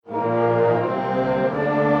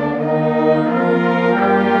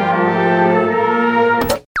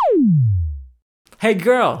Hey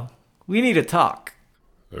girl, we need to talk.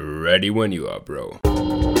 Ready when you are, bro.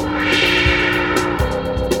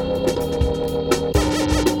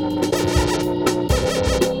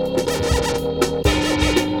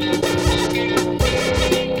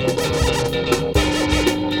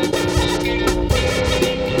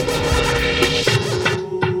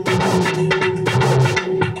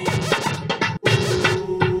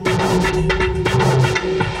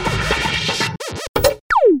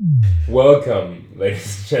 Welcome,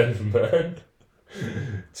 ladies and gentlemen,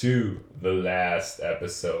 to the last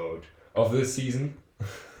episode of this season.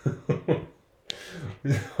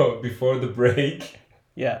 Before the break.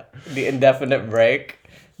 Yeah, the indefinite break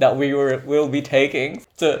that will be taking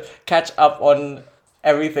to catch up on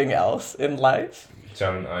everything else in life.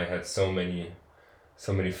 John and I had so many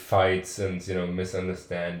fights and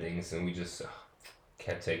misunderstandings, and we just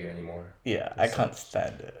can't take it anymore. Yeah, I can't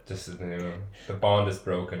stand it. Just the bond is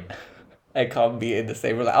broken. I can't be in the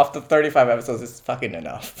same room. After 35 episodes, it's fucking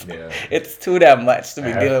enough. Yeah. It's too damn much to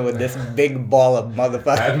be dealing with this big ball of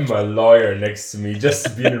motherfuckers. Having my lawyer next to me just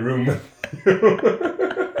to be in the room with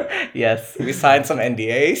you. Yes, we signed some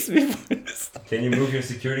NDAs before this. Can you move your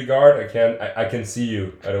security guard? I can see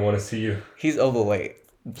you. I don't want to see you. He's overweight.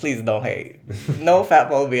 Please don't hate. No fat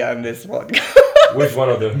phobia on this podcast. Which one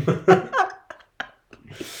of them?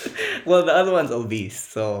 Well, the other one's obese,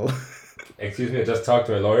 so... Excuse me, I just talked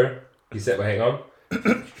to my lawyer. He said, well, hang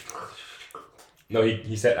on. No,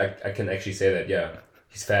 he said I can actually say that, yeah.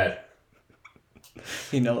 He's fat.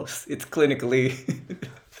 He knows. It's clinically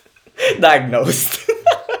diagnosed.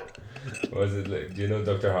 What is it like? Do you know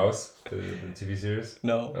Dr. House, the TV series?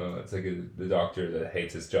 No. Oh, it's like the doctor that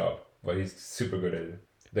hates his job, but he's super good at it.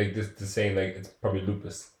 Like the saying, like it's probably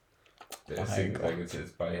lupus.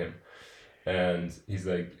 It's by him, and he's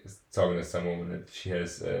talking to some woman that she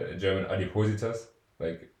has a German adipositas,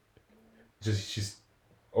 like she's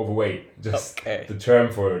overweight, just okay. The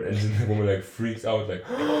term for it, and the woman freaks out like,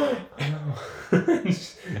 oh no.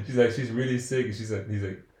 she's really sick. He's like,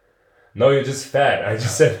 no, you're just fat. I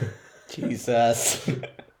just said. Jesus.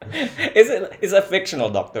 It's a fictional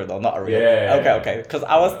doctor though, not a real. Yeah. Okay. Because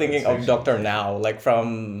I was thinking of Dr. Now,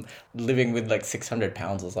 from living with 600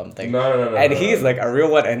 pounds or something. No. And he's a real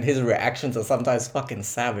one, and his reactions are sometimes fucking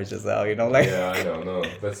savage as hell. Yeah, I know. No,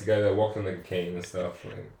 that's the guy that walked on a cane and stuff.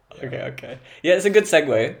 Yeah. Okay. Yeah, it's a good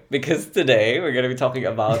segue because today we're gonna be talking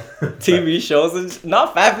about TV shows and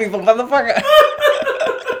not fat people, motherfucker.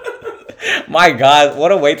 My God,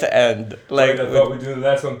 what a way to end! I thought we'd do the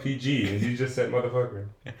last one PG, and you just said motherfucker.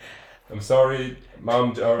 I'm sorry,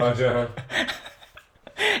 Mom Raja.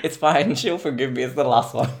 It's fine. She'll forgive me. It's the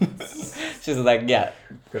last one. She's like, yeah.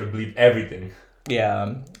 Gotta bleep everything.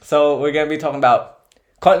 Yeah. So we're gonna be talking about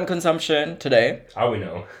content consumption today. How we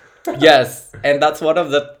know? Yes, and that's one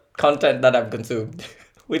of the content that I've consumed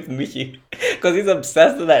with Michi, because he's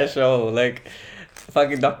obsessed with that show.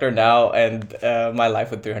 Fucking Dr. Now and My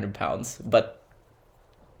Life with 300 Pounds. But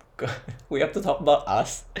we have to talk about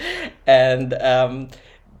us. And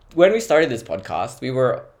when we started this podcast, we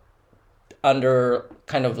were under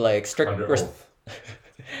kind of strict... Under oath.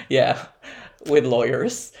 Yeah, with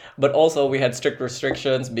lawyers. But also we had strict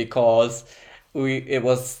restrictions because it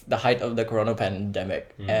was the height of the corona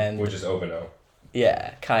pandemic. And which is over now.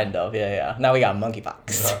 Yeah, kind of. Yeah. Now we got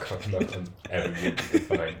monkeypox. Not on every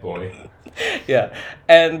fine boy. Yeah,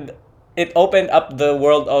 and it opened up the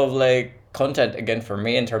world of content again for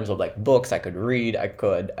me in terms of books I could read. I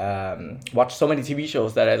could watch so many TV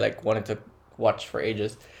shows that I wanted to watch for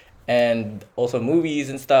ages, and also movies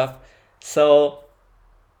and stuff. So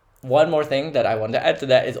one more thing that I want to add to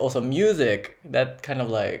that is also music. That kind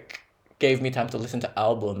of gave me time to listen to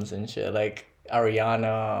albums and shit,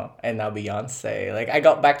 Ariana and now Beyonce. I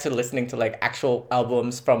got back to listening to actual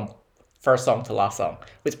albums from first song to last song,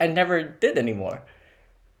 which I never did anymore.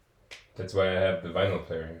 That's why I have the vinyl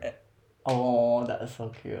player. Oh, that is so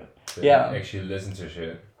cute. So Yeah. I actually listen to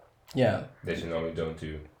shit. Yeah. That you normally don't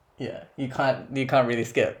do. Yeah. You can't really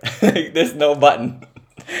skip. There's no button.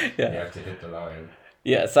 Yeah. You have to hit the line.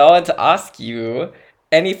 Yeah. So I want to ask you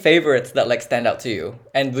any favorites that stand out to you.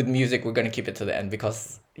 And with music, we're gonna keep it to the end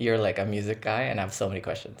because you're a music guy, and I have so many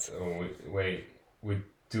questions. Oh, wait. We're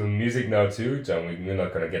doing music now too, John. We're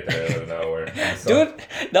not gonna get there in an hour. Dude,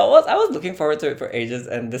 I was looking forward to it for ages,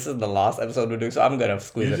 and this is the last episode we're doing, so I'm gonna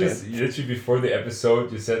squeeze it in. Literally before the episode,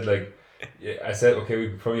 you said Yeah, I said, okay, we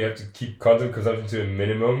probably have to keep content consumption to a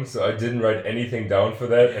minimum, so I didn't write anything down for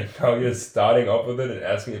that, and now you're starting off with it and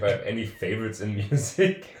asking if I have any favorites in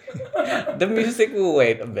music. The music will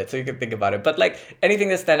wait a bit so you can think about it. But like anything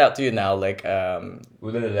that stand out to you now, like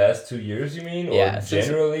Within the last 2 years, you mean? Or yeah, since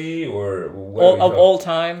generally? Or what are all we of talking? all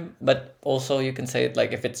time, but also you can say it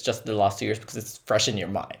like if it's just the last 2 years because it's fresh in your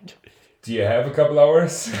mind. Do you have a couple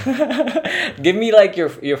hours? Give me like your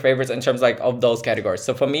favorites in terms like of those categories.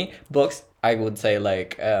 So for me, books, I would say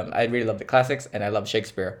like I really love the classics and I love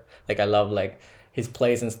Shakespeare. Like I love like his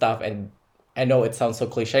plays and stuff. And I know it sounds so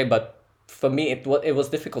cliche, but for me it was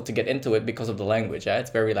difficult to get into it because of the language. Yeah,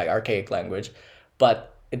 it's very like archaic language,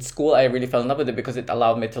 but in school I really fell in love with it because it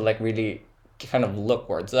allowed me to like really kind of look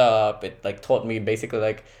words up. It like taught me basically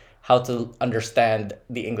like how to understand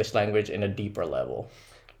the English language in a deeper level.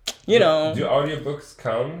 You Do know. audiobooks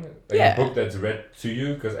count? Like a Yeah. book that's read to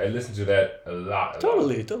you? Because I listen to that a lot.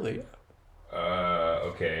 Totally, totally.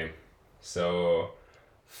 Okay. So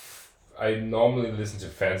I normally listen to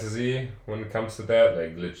fantasy when it comes to that,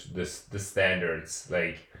 like the standards,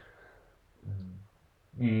 like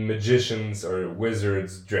magicians or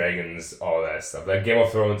wizards, dragons, all that stuff. Like Game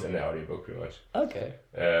of Thrones in the audiobook, pretty much. Okay.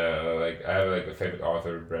 Like I have like a favorite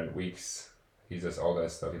author, Brent Weeks. He does all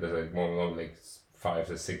that stuff. He does like more like 5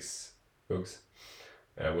 to 6 books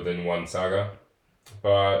within one saga.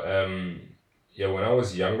 But yeah, when I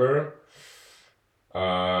was younger,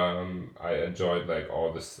 I enjoyed like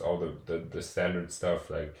all the standard stuff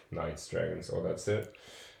like knights, dragons, all that stuff.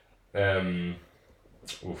 Um,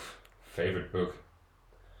 favorite book.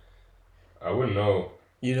 I wouldn't know.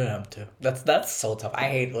 You don't have to. That's so tough. I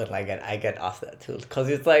hate when I get asked that too because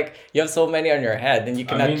it's like you have so many on your head and you I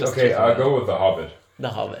cannot mean, just okay, choose I'll one. go with The Hobbit. The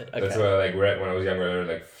Hobbit. That's Okay. what I like read when I was younger. I read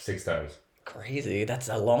like 6 times. Crazy. That's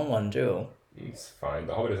a long one too. It's fine.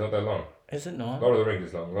 The Hobbit is not that long. Is it not? Lord of the Rings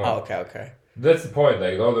is long. Oh, Long. okay, okay. That's the point.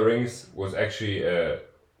 Like Lord of the Rings was actually it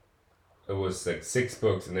was like 6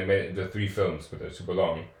 books and they made it into 3 films, but they're super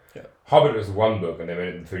long. Yeah. Hobbit is 1 book and they made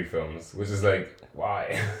it into 3 films, which is like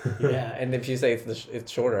why? Yeah, and if you say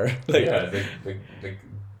it's shorter, like Yeah, like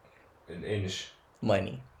an inch.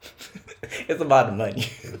 money. It's about money.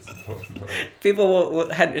 It's, People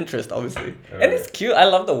had interest, obviously, and Alright. it's cute. I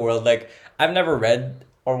love the world. Like I've never read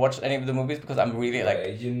or watched any of the movies because I'm really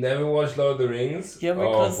like You never watched Lord of the Rings? yeah Oh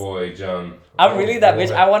because boy, John. I'm Oh really that bitch.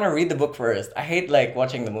 boy. I want to read the book first. I hate like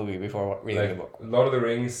watching the movie before reading the Like book. Lord of the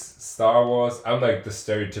Rings, Star Wars. I'm like the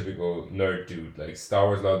stereotypical nerd dude. Like Star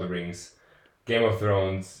Wars, Lord of the Rings, Game of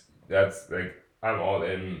Thrones. That's like I'm all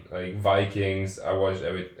in. Like Vikings. I watched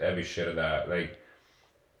every shit of that. Like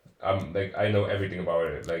I'm like I know everything about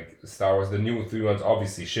it. Like Star Wars, the new 3 ones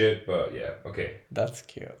obviously shit, but yeah, okay, That's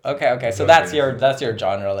cute. Okay, okay. So Love that's fantasy. your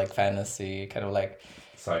genre, like fantasy, kind of like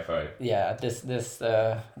Sci-fi. yeah. This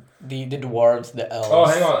the dwarves, the elves. Oh,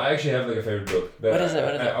 hang on. I actually have like a favorite book. But What is it?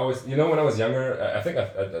 What is I it? always, when I was younger, I think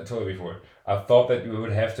I told you before. I thought that you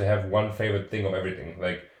would have to have one favorite thing of everything,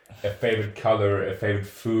 like a favorite color, a favorite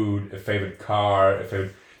food, a favorite car, a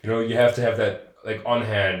favorite. You have to have that like on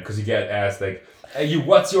hand because you get asked like, "Hey,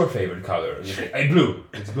 what's your favorite color?" And you say, "Hey, blue.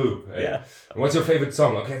 It's blue." Hey, Yeah, "And what's your favorite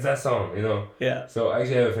song?" Okay, it's that song. yeah. So I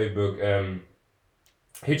actually have a favorite book,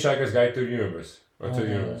 Hitchhiker's Guide to the Universe, or to the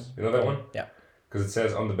Universe. You know that one? Yeah, Because it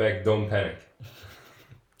says on the back, "Don't panic."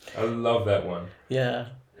 I love that one. yeah.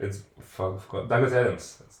 It's Douglas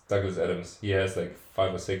Adams. It's Douglas Adams. He has like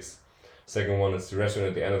 5 or 6. Second one is The Restaurant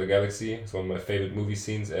at the End of the Galaxy. It's one of my favorite movie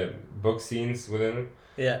scenes, book scenes within it.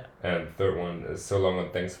 Yeah. And third one is So Long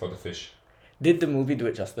and Thanks for the Fish. Did the movie do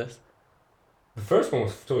it justice? The first one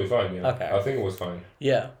was totally fine. Yeah, Okay. I think it was fine.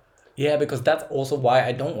 Yeah. Yeah, because that's also why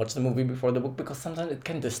I don't watch the movie before the book because sometimes it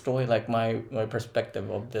can destroy like my perspective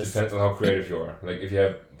of this. Depends on how creative you are. Like if you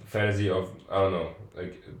have fantasy of I don't know,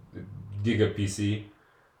 like Giga PC,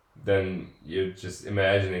 then you're just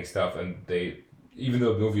imagining stuff, and even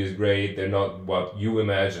though the movie is great, they're not what you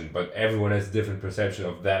imagine. But everyone has a different perception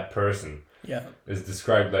of that person. Yeah. It's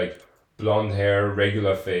described like blonde hair,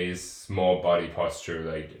 regular face, small body posture,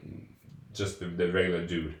 like just the regular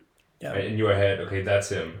dude. Yeah. And in your head, okay, that's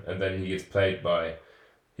him, and then he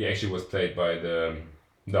actually was played by the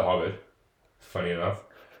Hobbit. Funny enough,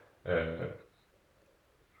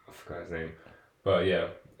 I forgot his name, but yeah,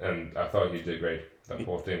 and I thought he did great. That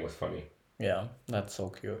whole thing was funny. Yeah, that's so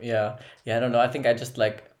cute. Yeah. Yeah, I don't know. I think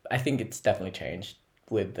I think it's definitely changed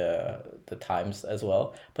with the times as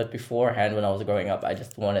well. But beforehand when I was growing up, I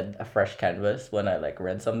just wanted a fresh canvas when I like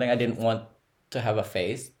read something. I didn't want to have a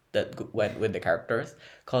face that went with the characters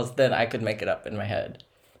cuz then I could make it up in my head.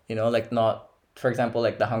 Like not for example,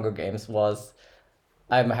 like The Hunger Games was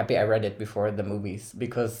I'm happy I read it before the movies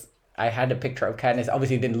because I had a picture of Katniss.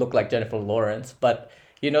 Obviously, it didn't look like Jennifer Lawrence, but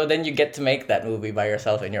then you get to make that movie by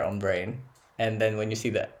yourself in your own brain. And then when you see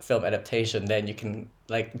the film adaptation, then you can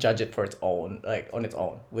like judge it for its own, like on its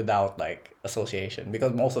own, without like association.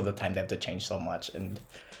 Because most of the time they have to change so much, and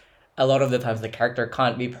a lot of the times the character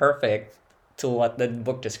can't be perfect to what the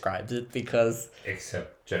book describes it because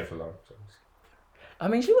Except Jennifer Lawrence. I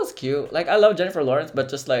mean, she was cute. Like, I love Jennifer Lawrence, but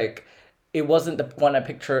just like, it wasn't the one I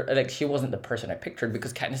pictured. Like, she wasn't the person I pictured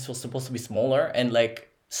because Katniss was supposed to be smaller and like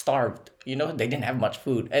starved. They didn't have much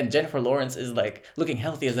food, and Jennifer Lawrence is like looking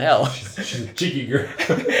healthy as hell. She's a cheeky girl.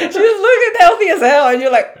 She's looking healthy as hell, and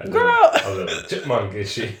you're like, girl. A little chipmunk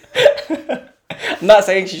is she? I'm not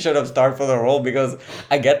saying she should have starved for the role because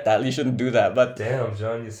I get that you shouldn't do that, but Damn,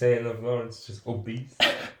 John, you're saying of Lawrence just obese?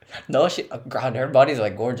 no, God, her body's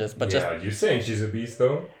like gorgeous, but yeah, you're saying she's obese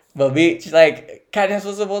though. But she's like, Katniss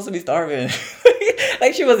was supposed to be starving.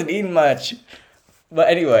 Like, she wasn't eating much. But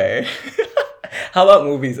anyway, how about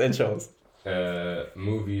movies and shows?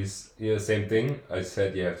 Movies, yeah, same thing. I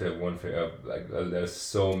said you have to have one favorite. There's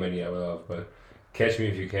so many I love, but Catch Me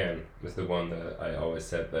If You Can is the one that I always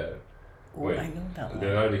said that. Ooh, I know that one.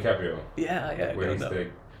 Leonardo DiCaprio. Yeah, where he's the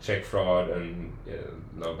check fraud, and yeah,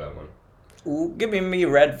 love that one. Ooh, giving me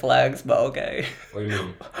red flags, but okay. What do you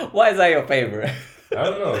mean? Why is that your favorite? I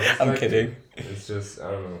don't know. I'm kidding. It's just,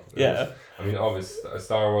 I don't know. Yeah. Obviously,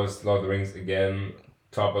 Star Wars, Lord of the Rings, again,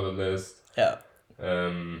 top of the list. Yeah.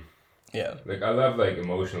 Yeah. Like, I love, like,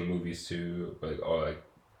 emotional movies, too. Or, like,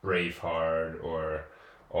 Braveheart, or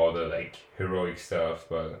all the, like, heroic stuff.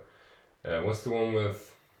 But, what's the one with...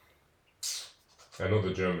 I know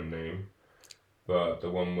the German name. But the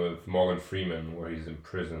one with Morgan Freeman, where he's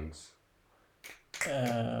imprisoned.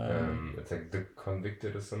 It's like The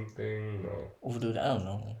Convicted or something. No. Oh, dude, I don't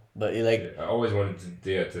know. But I always wanted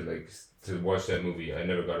to watch that movie. I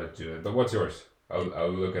never got to do it. But what's yours? I'll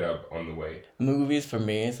look it up on the way. Movies for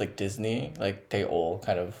me, it's like Disney. Like, they all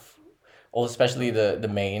kind of, especially the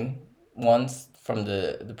main ones from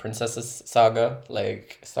the princesses saga,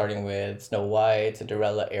 like starting with Snow White,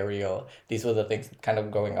 Cinderella, Ariel. These were the things kind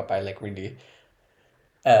of growing up I like really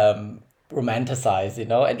romanticize,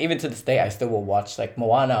 and even to this day I still will watch. Like,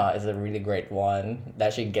 Moana is a really great one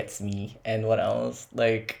that she gets me. And what else?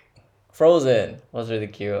 Like, Frozen was really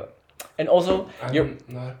cute. And also I have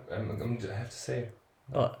to say,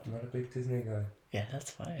 I'm not a big Disney guy. Yeah,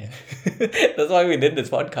 that's fine. That's why we did this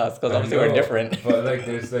podcast, because obviously we're different. But like,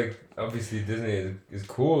 there's like, obviously Disney is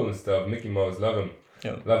cool and stuff. Mickey Mouse, love him.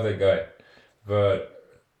 Yeah. Love that guy. But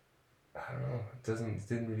I don't know, it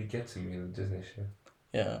didn't really get to me, the Disney shit.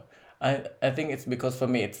 Yeah. I think it's because for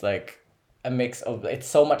me it's like a mix of, it's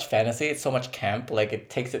so much fantasy, it's so much camp, like it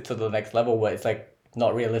takes it to the next level where it's like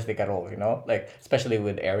not realistic at all, like especially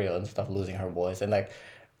with Ariel and stuff losing her voice. And like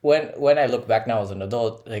when I look back now as an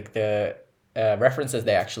adult, like the references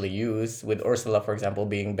they actually use with Ursula, for example,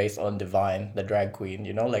 being based on Divine, the drag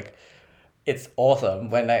queen, like it's awesome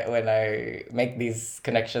when I make these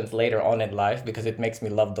connections later on in life, because it makes me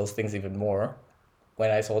love those things even more. When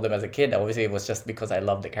I saw them as a kid, obviously it was just because I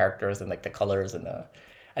loved the characters and like the colors, and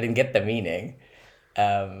I didn't get the meaning.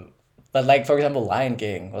 But like, for example, Lion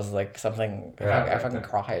King was like something I fucking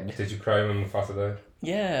cried. Did you cry when Mufasa died?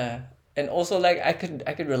 Yeah. And also, like, I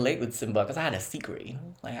could relate with Simba because I had a secret,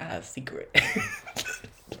 Like, I had a secret.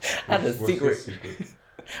 I had a secret.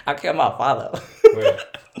 I killed my father. Wait.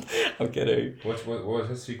 I'm kidding. What was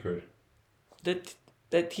his secret?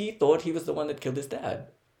 That he thought he was the one that killed his dad.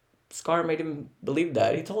 Scar made him believe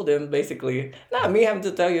that. He told him, basically, not me having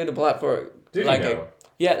to tell you the plot for... Did like, he know?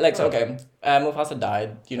 Yeah, like, so, okay. Mufasa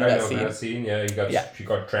died. You know that scene? That scene, yeah. She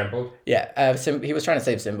got trampled. Yeah, he was trying to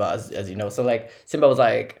save Simba, as you know. So, like, Simba was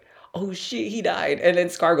like, oh, shit, he died. And then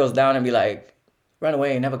Scar goes down and be like, run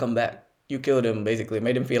away, never come back. You killed him, basically.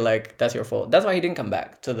 Made him feel like that's your fault. That's why he didn't come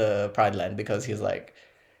back to the Pride Land, because he's like,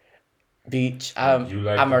 Beach, I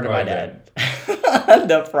murdered my dad.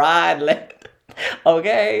 The Pride Land.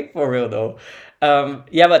 Okay, for real though.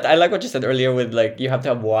 Yeah, but I like what you said earlier with like, you have to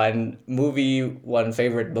have one movie, one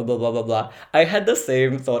favorite, blah blah blah blah blah. I had the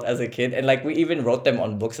same thought as a kid, and like we even wrote them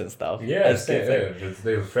on books and stuff. Yeah,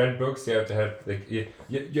 the friend books. You have to have like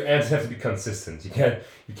your answers have to be consistent. You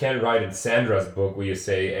can't write in Sandra's book where you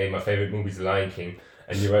say, "Hey, my favorite movie is Lion King,"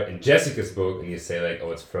 and you write in Jessica's book and you say like,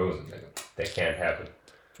 "Oh, it's Frozen." Like, that can't happen.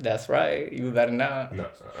 That's right. You better not. No.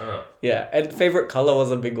 Yeah, and favorite color was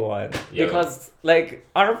a big one. Yellow. Because like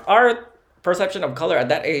our perception of color at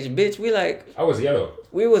that age, bitch, I was yellow.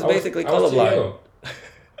 We was basically colorblind.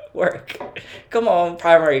 Work. Come on,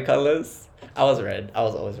 primary colors. I was red. I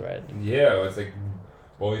was always red. Yeah, it's like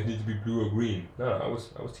boys need to be blue or green. No, I was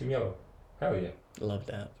team yellow. Hell yeah. Love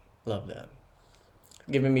that.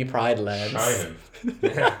 giving me pride lens. Shining.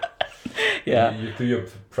 Yeah. Yeah, You through your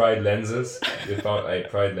pride lenses, you thought I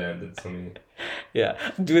pride landed for me. yeah,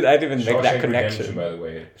 dude, I didn't even make that Shawshank Redemption, connection. by the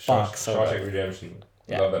way. Fuck, so Shawshank good. Redemption.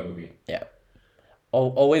 Yeah. Love that movie. Yeah,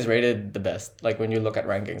 always rated the best. Like when you look at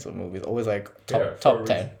rankings of movies, always like top Yeah, for a top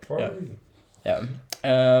reason. 10. For a Yeah. reason.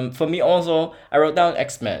 Yeah. For me also, I wrote down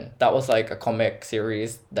X-Men. That was like a comic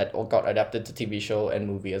series that got adapted to TV show and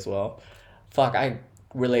movie as well. Fuck, I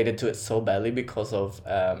related to it so badly because of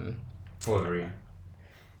Wolverine.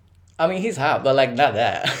 I mean he's hot, but like not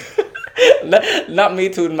that. Not me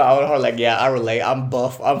tooting my own horn like yeah, I relate. I'm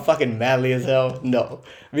buff. I'm fucking manly as hell. No,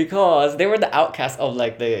 because they were the outcasts of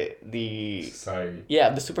like the Society. yeah,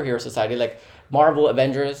 the superhero society, like Marvel,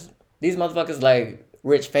 Avengers. These motherfuckers like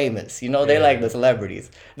rich, famous. You know, they Yeah. like the celebrities.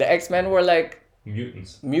 The X-Men were like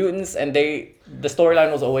Mutants. mutants, and the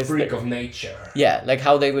storyline was always Freak of nature. yeah, like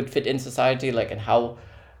how they would fit in society, like and how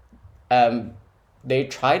they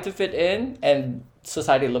try to fit in, and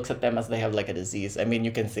society looks at them as they have like a disease. I mean,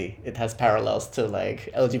 you can see it has parallels to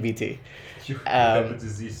like LGBT. You have a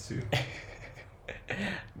disease too.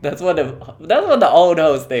 That's what the old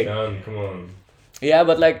host think. John, come on. Yeah,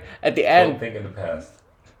 but like at the Don't end, think in the past.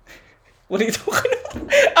 what are you talking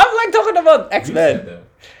about? I'm like talking about X You Men. said that.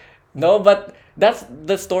 No, but that's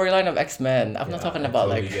the storyline of X Men. I'm not Yeah, talking I about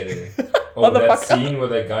totally like. get it. Oh, that Motherfucker. scene where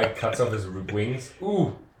that guy cuts off his wings.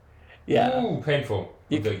 Ooh. Yeah. Ooh, painful.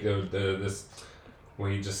 You- Like this, where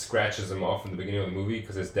he just scratches him off in the beginning of the movie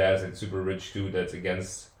because his dad's a super rich dude that's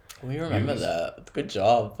against. We remember Use. that. Good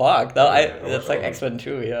job. Fuck. No, Yeah, that's I like watched X Men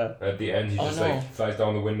 2, yeah. At the end, he Oh, just no. like flies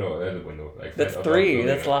down the window. The window. Like That's flies out 3. the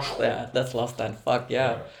That's building. last. Yeah, that's Lost Stand. Fuck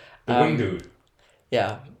yeah. The Um, wing dude.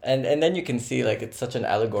 Yeah, and then you can see like it's such an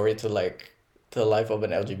allegory to like to the life of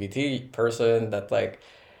an LGBT person that like,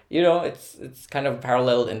 you know, it's kind of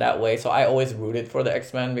paralleled in that way. So I always rooted for the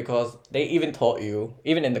X-Men because they even taught you,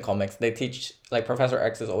 even in the comics, they teach like Professor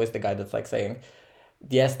X is always the guy that's like saying,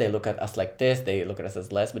 yes, they look at us like this, they look at us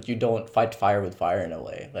as less, but you don't fight fire with fire in a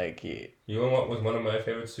way. Like You know what was one of my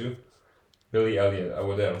favorites too? Billy Elliot. I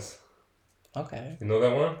Will Dance. okay, You know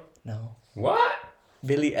that one? no, What?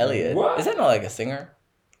 Billy Elliot. What? Is that not like a singer?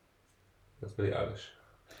 That's Billie Eilish.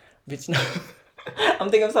 Bitch, no. I'm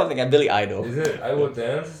thinking of something. Billy Idol. Is it I Will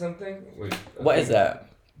Dance or something? Wait, I What is think- that?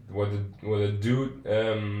 Where the dude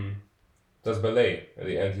does ballet. At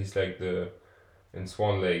the end, he's like in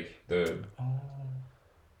Swan Lake.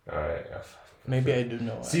 Alright. Maybe I do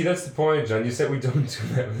know it. See, that's the point, John. You said we don't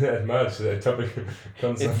do that much. That topic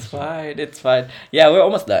consumption. It's fine. It's fine. Yeah, we're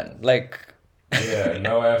almost done. Like, Yeah,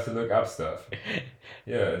 now I have to look up stuff.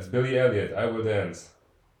 Yeah, it's Billy Elliot. I Will Dance.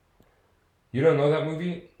 You don't know that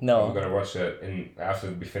movie? No. I'm gonna watch that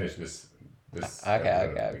after we finish this. Okay,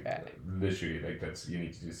 episode. okay. Literally, like that's you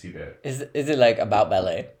need to see that. is it like about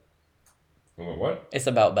ballet? What? It's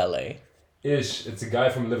about ballet. Ish. It's a guy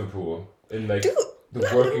from Liverpool in like Dude,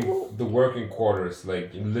 the working quarters.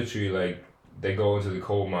 Like literally, like they go into the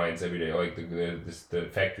coal mines every day, like the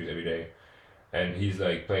factories every day, and he's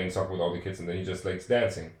like playing soccer with all the kids, and then he just likes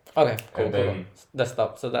dancing. Okay, cool. And cool. then- Let's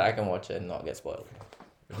stop so that I can watch it and not get spoiled.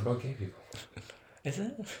 It's about gay people. Is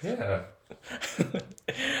it? Yeah.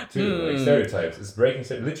 Like stereotypes. It's breaking.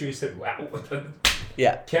 Literally said, wow. What the?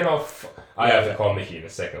 Yeah. I have to Yeah. call Mickey in a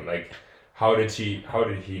second. Like, how did he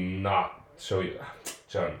not show you,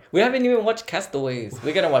 John? We haven't even watched Castaways.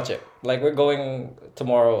 We're gonna watch it. Like we're going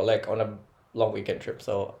tomorrow, like on a long weekend trip.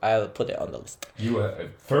 So I'll put it on the list. You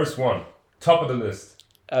first one, top of the list.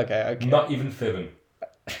 Okay. Not even fibbing.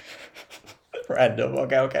 Random.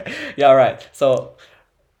 Okay. Yeah. All right. So.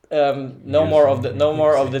 No more of the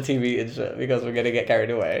TV and shit because we're gonna get carried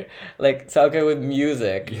away. Like so, okay, with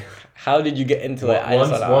music, Yeah. how did you get into it? I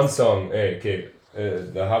just wanna One ask. song. Hey, okay.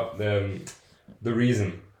 The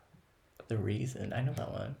reason. The reason I know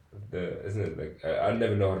that one. Isn't it like I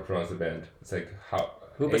never know how to pronounce the band. It's like how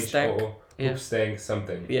Hoobastank. H-O-O, Yeah. Hoopstank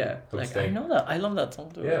something. Yeah, like I Hoopstank. know that. I love that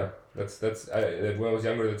song too. Yeah, when I was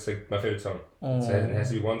younger, that's like my favorite song. So it has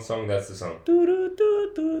to be one song. That's the song.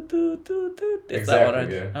 It's that one, right?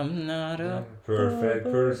 Exactly, yeah. I'm not a Perfect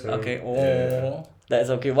person. Okay. Oh, Yeah. that's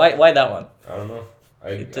okay. Why that one? I don't know.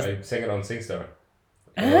 I just- I sang it on SingStar.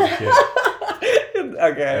 When I was a kid.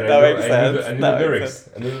 Okay, And that I makes knew sense. I knew That the makes lyrics.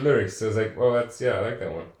 sense. I knew the lyrics. So I was like, well, that's I like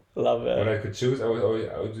that one. Love When it. I could choose,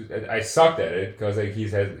 I sucked at it because like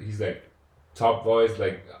he's like top voice,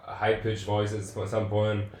 like high pitched voices at some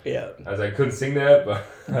point. Yeah. As I couldn't sing that, but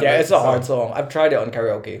I Yeah, liked it's the a hard song. song. I've tried it on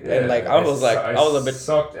karaoke, Yeah, and like I was a bit.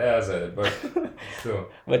 sucked ass at it, but still.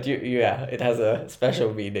 But yeah, it has a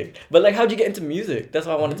special meaning. But like, how'd you get into music? That's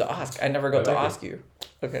what I wanted to ask. I never got I to like it. ask you.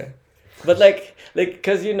 Okay, but like,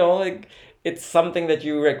 cause you know, like, it's something that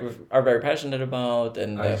you like are very passionate about,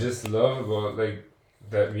 and I just love about like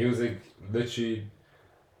that music. Literally,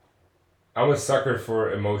 I'm a sucker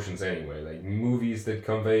for emotions anyway. Like movies that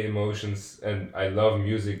convey emotions, and I love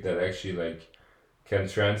music that actually like can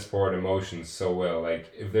transport emotions so well.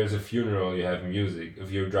 Like if there's a funeral, you have music.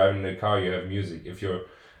 If you're driving in a car, you have music. If you're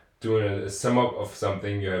doing a sum up of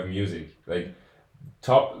something, you have music. Like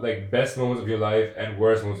top, like best moments of your life and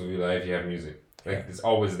worst moments of your life, you have music. Like Yeah. it's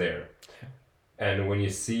always there. And when you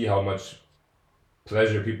see how much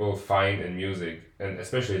pleasure people find in music, and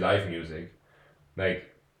especially live music, like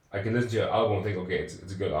I can listen to an album and think, okay,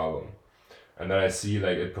 it's a good album, and then I see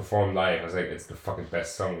like it performed live. I was like, it's the fucking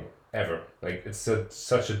best song ever. Like it's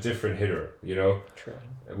such a different hitter, you know, True.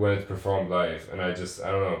 when it's performed live. And I don't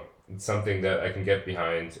know. It's something that I can get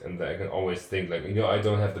behind, and that I can always think like, you know, I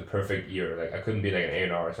don't have the perfect ear. Like I couldn't be like an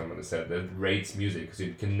A&R or someone that said that rates music, because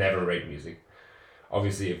you can never rate music.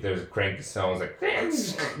 Obviously, if there's a cranky sound like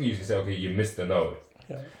you can say, okay, you missed the note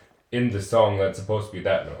Yeah. in the song that's supposed to be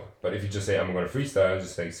that note. But if you just say I'm gonna freestyle,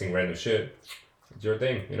 just like sing random shit, it's your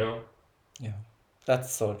thing, you know. Yeah. That's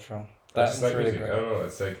so true. I That's just like really music. I great. don't know.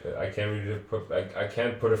 It's like I can't really put I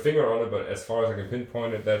can't put a finger on it, but as far as I can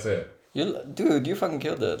pinpoint it, that's it. Dude, you fucking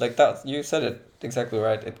killed it. Like that, you said it exactly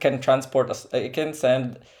right. It can transport us. It can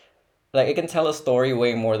send, like, it can tell a story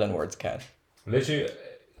way more than words can. Literally,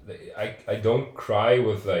 I don't cry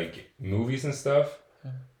with like movies and stuff.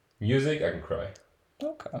 Music, I can cry.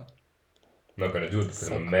 Okay. I'm not gonna do it because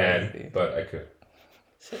So I'm a man, crazy. but I could.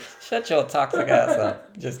 Shut your toxic ass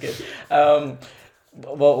up. Just kidding.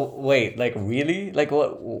 Well, wait. Like, really? Like,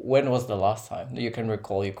 what? When was the last time you can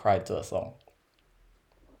recall you cried to a song?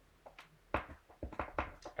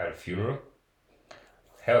 At a funeral?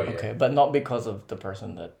 Hell yeah. Okay, but not because of the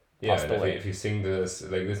person that Yeah, passed and away. if you sing this,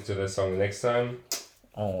 like listen to this song the next time,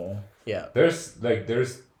 Oh, yeah. there's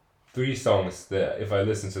 3 songs that if I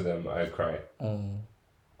listen to them, I cry.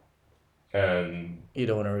 And You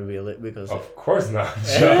don't want to reveal it because. of course not,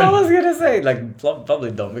 I John. was gonna say like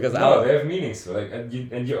probably don't because No, they have meanings. Like and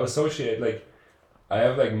you associate like I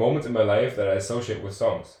have like moments in my life that I associate with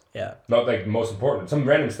songs. yeah. Not like the most important, some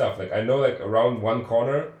random stuff. Like I know like around one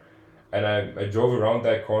corner, and I drove around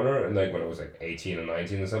that corner, and like when I was like 18 or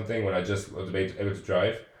 19 or something, when I just was able to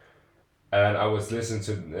drive, and I was listening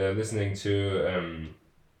to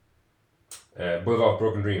Boulevard of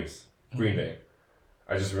Broken Dreams, Green Day.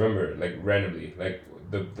 I just remember like randomly, like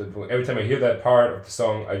the every time I hear that part of the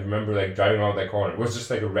song, I remember like driving around that corner. It was just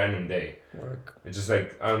like a random day. Work. It's just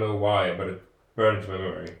like I don't know why, but it burned into my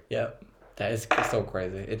memory. Yeah, that is so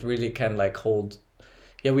crazy. It really can like hold.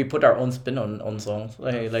 Yeah, we put our own spin on songs.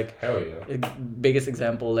 Like Hell yeah. biggest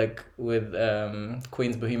example like with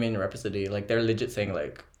Queen's Bohemian Rhapsody. Like they're legit saying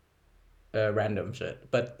like random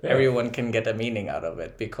shit, but Yeah. everyone can get a meaning out of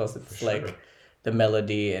it because it's For like sure. the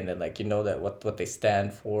melody and then like you know that what they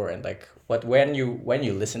stand for and like what when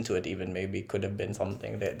you listen to it even maybe could have been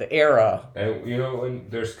something the era. And you know when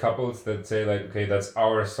there's couples that say like, okay, that's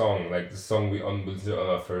our song, like the song we listened to on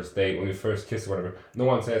our first date when we first kissed or whatever. No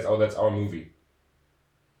one says, oh, that's our movie.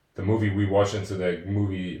 The movie we watched into the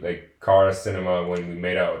movie like car cinema when we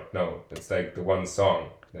made out. No, it's like the one song.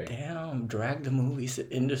 Like, Damn, drag the movies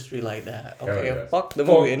industry like that. hell Okay, yeah. fuck the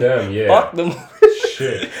Fuck movie. them, yeah. Fuck the movie.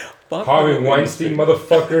 Shit. Fuck Harvey the movie Weinstein, industry.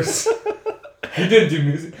 motherfuckers. He didn't do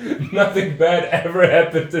music. Nothing bad ever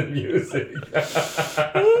happened in music.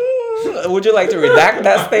 Would you like to redact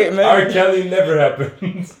that R. statement? Kelly never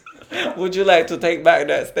happened. Would you like to take back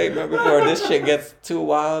that statement before this shit gets too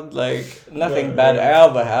wild? Like nothing No, bad yeah.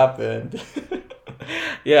 ever happened.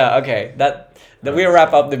 Yeah, okay. That we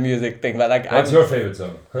wrap up the music thing, but like What's your favorite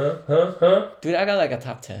song? Huh? dude, I got like a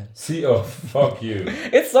top 10. See, oh, fuck you.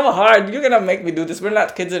 It's so hard. You're gonna make me do this. We're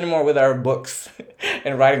not kids anymore with our books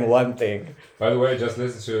and writing one thing. By the way, I just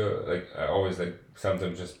listen to, like, I always, like,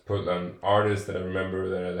 sometimes just put on artists that I remember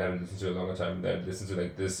that I haven't listened to in a long time. Then listen to,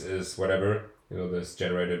 like, This Is Whatever, you know, this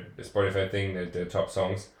generated Spotify thing, the top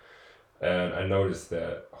songs. And I noticed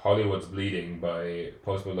that Hollywood's Bleeding by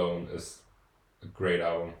Post Malone is a great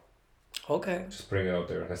album. Okay. Just putting it out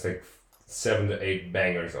there. There's like 7 to 8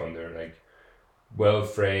 bangers on there, like well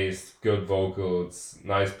phrased, good vocals,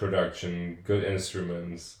 nice production, good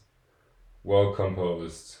instruments, well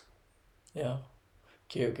composed. Yeah.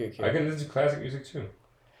 Cute. I can listen to classic music too.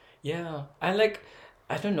 Yeah, I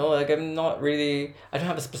don't know, like I'm not really, I don't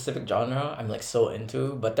have a specific genre I'm like so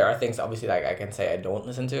into, but there are things obviously like I can say I don't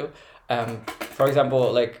listen to. For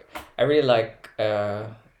example, like I really like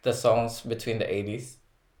the songs between the 80s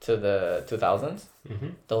to the 2000s.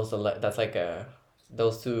 Those are that's like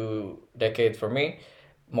those 2 decades for me.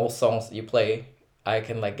 Most songs you play, I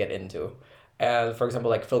can like get into. And for example,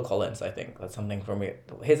 like Phil Collins, I think that's something for me.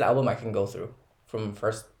 His album I can go through from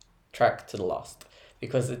first track to the last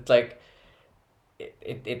because it's like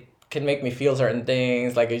it can make me feel certain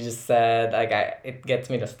things like you just said like it gets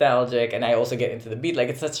me nostalgic and I also get into the beat like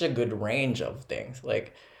it's such a good range of things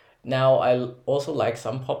like now also like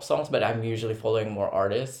some pop songs but I'm usually following more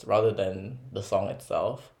artists rather than the song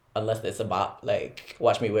itself unless it's about like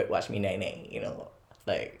watch me whip watch me nay nay you know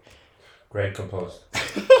like Great composed.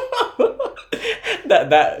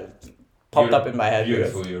 that popped up in my head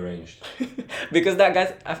Beautifully arranged. because that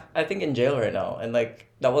guy's I think in jail right now and like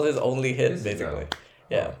that was his only hit Is he basically now?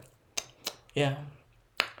 yeah yeah.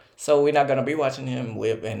 So we're not gonna be watching him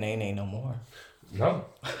whip and Nene no more. No,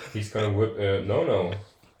 he's gonna whip no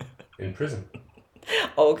in prison.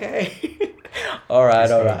 Okay. All right,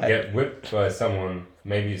 He's all gonna right. get whipped by someone.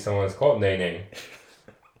 Maybe someone's called Nene.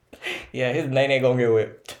 Yeah, his Nene gonna get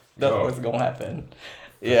whipped. That's Oh. what's gonna happen.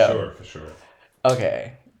 For Yeah. sure, for sure.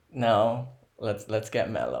 Okay. Now let's get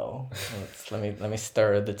mellow. Let me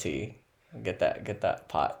stir the tea. Get that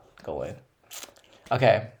pot going.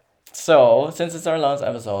 Okay. So since it's our last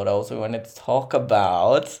episode, I also wanted to talk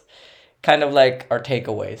about kind of like our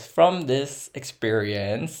takeaways from this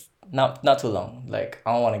experience. Not too long. Like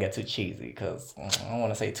I don't want to get too cheesy because I don't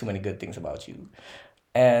want to say too many good things about you.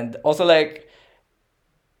 And also like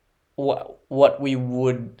what we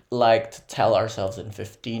would like to tell ourselves in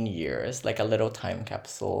 15 years, like a little time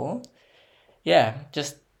capsule. Yeah,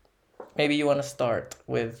 just maybe you want to start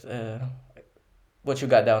with what you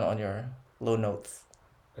got down on your low notes.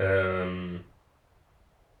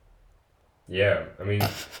 Yeah, I mean,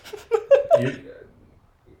 you,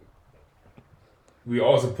 we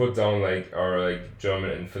also put down like our like German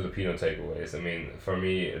and Filipino takeaways. I mean, for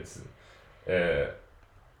me, it's uh,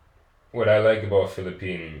 what I like about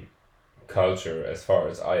Philippine culture, as far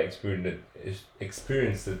as I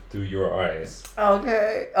experienced it through your eyes,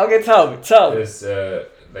 Okay. Okay, tell me. is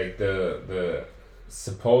like the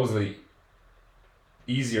supposedly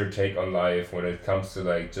easier take on life when it comes to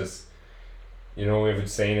like just we have a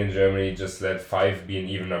saying in Germany, just let five be an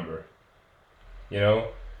even number. You know,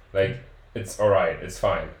 like it's all right, it's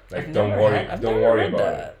fine. Like I've don't never worry, I've don't never worry heard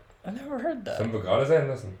about that. it. I've never heard that. Sollen wir gerade sein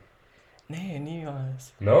lassen? Nee,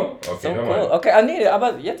 niemals. No? Okay, So never cool. mind. Okay, nee,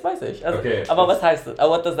 aber jetzt weiß ich. Also, Okay, aber was heißt das?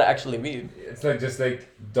 What does that actually mean? It's like just like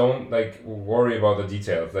don't like worry about the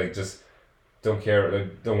details. Like just don't care.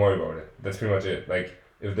 Like, don't worry about it. That's pretty much it. Like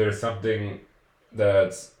if there's something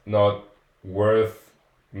that's not worth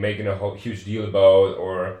making a whole huge deal about,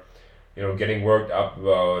 or getting worked up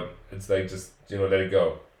about, it's like just let it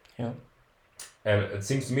go. Yeah. And it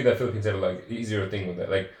seems to me that Philippines have like easier thing with that.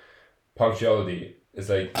 Like punctuality is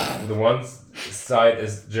like the one side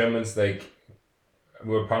is Germans like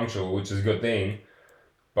we're punctual, which is a good thing,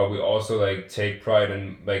 but we also like take pride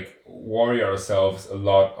and like worry ourselves a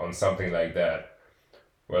lot on something like that.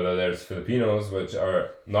 Whether there's Filipinos which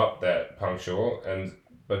are not that punctual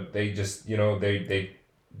but they just they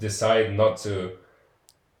decide not to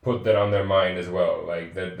put that on their mind as well,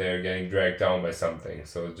 like that they're getting dragged down by something.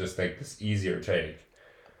 So just like this easier take,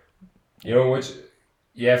 which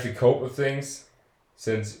you have to cope with things,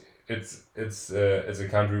 since it's a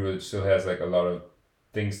country which still has like a lot of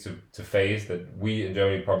things to face that we in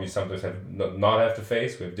Germany probably sometimes have not have to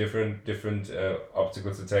face. We have different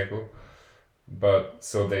obstacles to tackle, but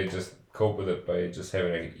so they just cope with it by just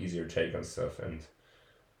having like an easier take on stuff. And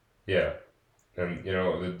yeah, and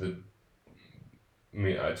the I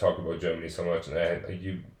mean, I talk about Germany so much, and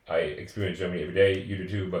I experience Germany every day. You do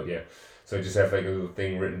too, but yeah. So I just have like a little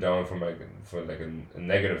thing written down for a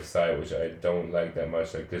negative side, which I don't like that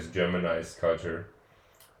much. Like this Germanized culture,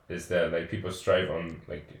 is that like people strive on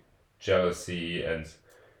like jealousy, and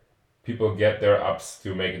people get their ups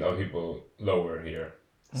to making other people lower here.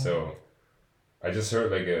 Mm-hmm. So I just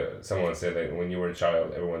heard like someone said that when you were a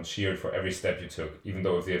child, everyone cheered for every step you took, even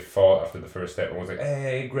though if they fall after the first step, everyone was like,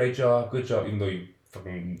 "Hey, great job, good job," even though you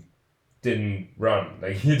fucking didn't run,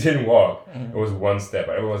 like you didn't walk. Mm-hmm. It was one step,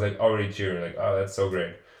 but everyone was like already cheering, like, "Oh, that's so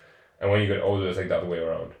great." And when you get older, it's like the other way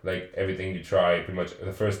around. Like everything you try, pretty much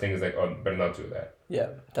the first thing is like, "Oh, better not do that." Yeah,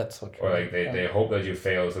 that's so true. Or like they hope that you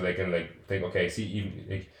fail so they can like think, okay, see, even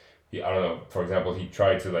like, I don't know. For example, he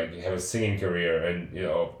tried to like have a singing career, and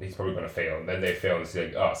he's probably gonna fail. And then they fail, and it's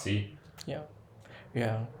like, oh, see.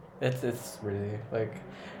 Yeah, it's really like,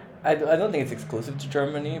 I don't think it's exclusive to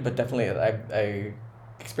Germany, but definitely I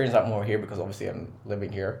experience that more here because obviously I'm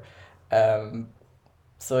living here.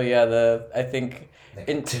 So yeah, I think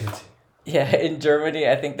in Germany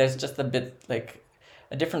I think there's just a bit like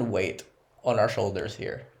a different weight on our shoulders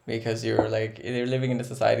here because you're living in a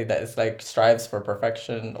society that is like strives for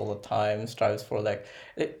perfection all the time, strives for like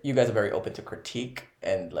you guys are very open to critique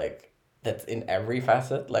and like that's in every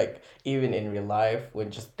facet, like even in real life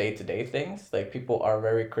when just day-to-day things, like people are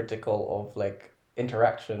very critical of like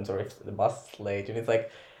interactions or if the bus is late and it's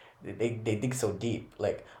like they dig so deep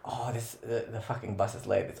like oh the fucking bus is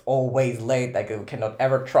late, it's always late, like we cannot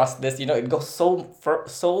ever trust this, it goes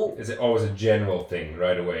so Is it always a general thing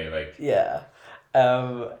right away? Like, yeah.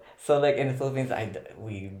 So like in the Philippines,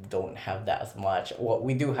 we don't have that as much. What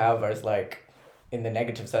we do have is like, in the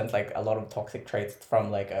negative sense, like a lot of toxic traits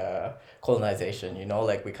from like colonization.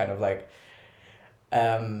 Like we kind of like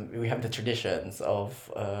we have the traditions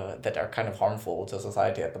of that are kind of harmful to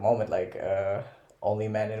society at the moment, like only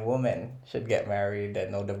men and women should get married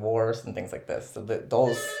and no divorce and things like this. So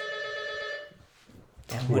those.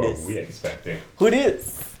 Damn, who who are this? we expecting? Who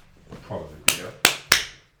this? Probably,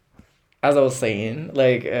 As I was saying,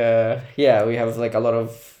 like yeah, we have like a lot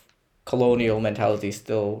of colonial mentality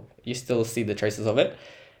still. You still see the traces of it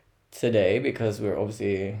today because we're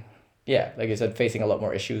obviously, yeah, like you said, facing a lot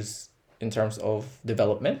more issues in terms of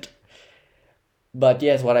development. But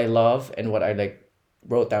yes, what I love and what I like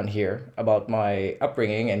wrote down here about my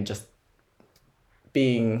upbringing and just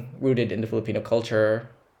being rooted in the Filipino culture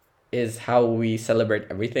is how we celebrate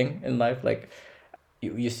everything in life. Like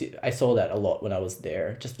you see, I saw that a lot when I was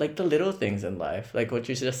there. Just like the little things in life, like what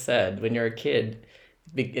you just said. When you're a kid,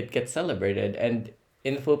 it gets celebrated, and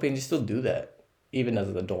in the Philippines, you still do that even as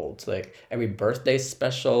adults. Like every birthday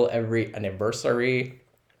special, every anniversary,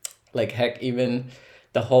 like heck, even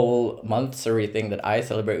the whole monthsary thing that I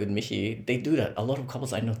celebrate with Mishi, they do that. A lot of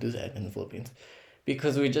couples I know do that in the Philippines,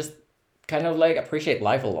 because we just kind of like appreciate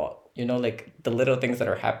life a lot. Like the little things that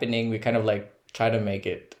are happening, we kind of like try to make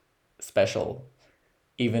it special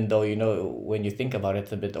even though when you think about it,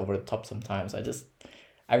 it's a bit over the top sometimes.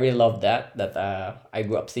 I really love that I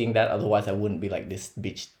grew up seeing that, otherwise I wouldn't be like this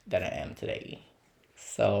bitch that I am today.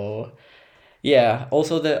 So yeah,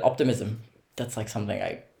 also the optimism, that's like something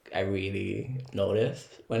I really noticed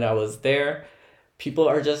when I was there. People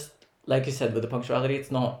are just like you said with the punctuality,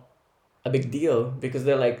 it's not a big deal because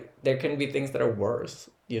they're like there can be things that are worse,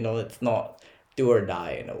 it's not do or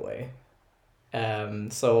die in a way.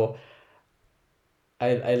 So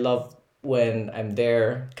I love when I'm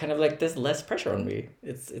there, kind of like there's less pressure on me.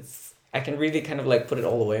 It's I can really kind of like put it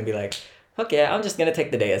all away and be like, okay, I'm just gonna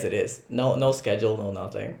take the day as it is. No schedule, no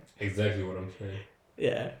nothing. exactly what I'm saying.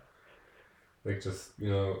 Yeah. Like just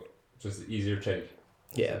easier take.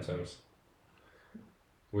 Yeah. Sometimes,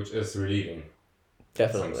 which is relieving.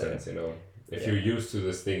 Definitely. In some sense, if Yeah. you're used to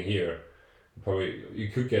this thing here, probably you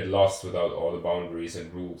could get lost without all the boundaries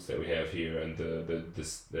and rules that we have here and the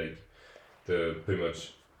pretty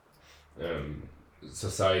much um,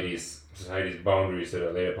 society's boundaries that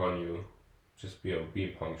are laid upon you, just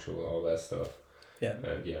being punctual, all that stuff. Yeah.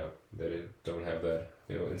 And they don't have that.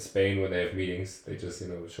 In Spain when they have meetings, they just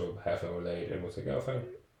show up half an hour late and was like, oh fine.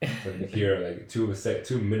 But here, like 2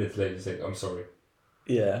 minutes late, it's like, I'm sorry.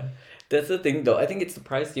 Yeah. That's the thing though. I think it's the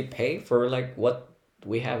price you pay for like what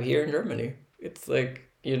we have here in Germany. It's like,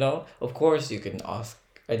 of course you can ask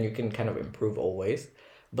and you can kind of improve always,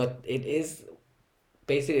 but it is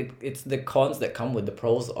basically it's the cons that come with the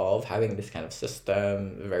pros of having this kind of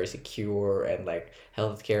system, very secure, and like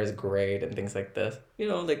healthcare is great and things like this.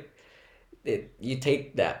 Like you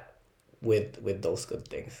take that with those good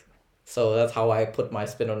things. So that's how I put my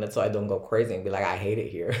spin on it, so I don't go crazy and be like I hate it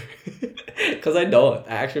here, because I don't.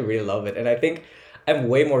 I actually really love it, and I think I'm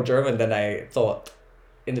way more German than I thought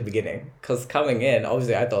in the beginning. Because coming in,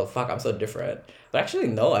 obviously I thought, fuck, I'm so different. But actually,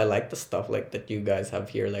 no, I like the stuff like that you guys have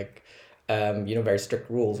here, like very strict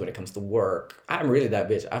rules when it comes to work. I'm really that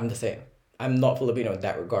bitch. I'm the same. I'm not Filipino in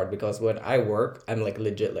that regard because when I work, I'm like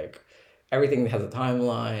legit like everything has a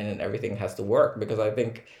timeline and everything has to work because I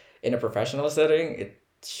think in a professional setting it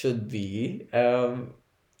should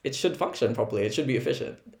function properly. It should be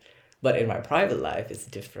efficient. But in my private life, it's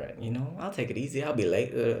different. I'll take it easy. I'll be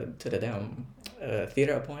late to the damn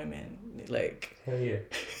theater appointment. Like, Hell yeah.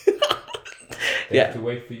 They yeah, have to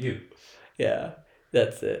wait for you. yeah,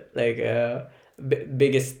 that's it. Like,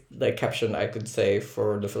 biggest like caption I could say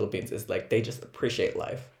for the Philippines is like they just appreciate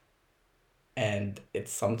life, and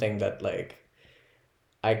it's something that like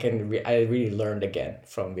I really learned again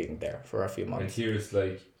from being there for a few And months. here it's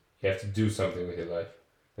like you have to do something with your life.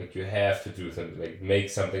 Like you have to do something, like make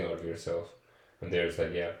something out of yourself. And there it's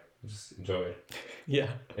like, just enjoy it. Yeah,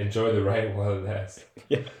 Enjoy the ride while it lasts.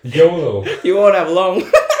 yeah. YOLO. You won't have long.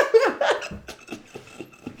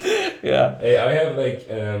 Yeah. Hey, I have like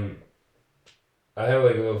I have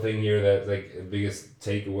like a little thing here that like the biggest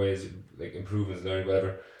takeaways, like improvements, learning,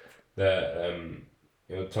 whatever. That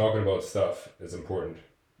talking about stuff is important.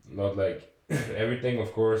 Not like everything,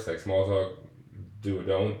 of course. Like small talk, do or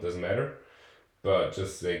don't doesn't matter. But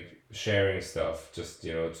just like sharing stuff, just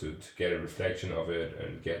to get a reflection of it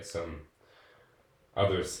and get some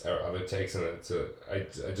others or other takes on it. So I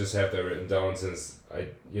just have that written down since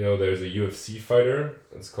there's a UFC fighter.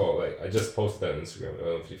 It's called like I just posted that on Instagram. I don't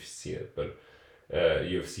know if you've seen it, but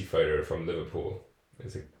UFC fighter from Liverpool.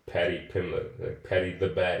 It's like Paddy Pimlet, like Paddy the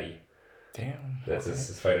Baddy. Damn. That's Okay.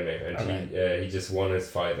 his fighter name, and Alright. he just won his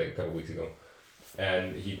fight like a couple weeks ago,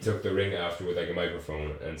 and he took the ring after with like a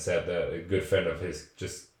microphone and said that a good friend of his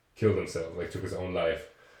just killed himself, like took his own life,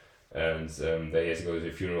 and that he has to go to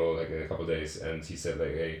the funeral like in a couple of days, and he said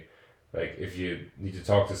like, hey, like if you need to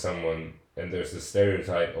talk to someone and there's this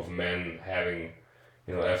stereotype of men having,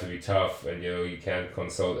 have to be tough and you can't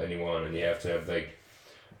consult anyone and you have to have like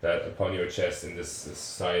that upon your chest in this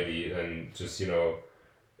society and just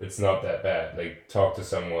it's not that bad. Like talk to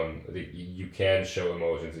someone. Like, you can show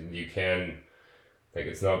emotions and you can like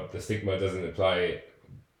it's not the stigma doesn't apply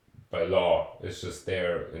by law. It's just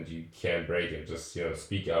there and you can't break it. Just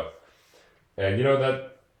speak up. And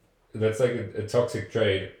that's like a toxic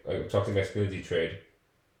trait, like a toxic masculinity trait.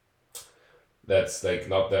 That's like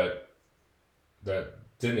not that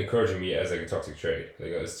didn't occur to me as like a toxic trait. Like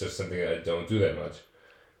it's just something that I don't do that much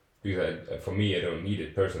because for me I don't need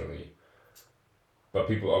it personally. But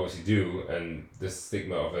people obviously do, and this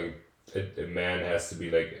stigma of like a man has to be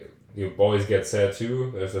like boys get sad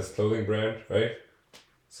too. There's this clothing brand, right?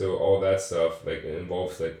 So all that stuff like it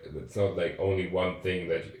involves like it's not like only one thing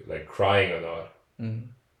that like crying or not. Mm.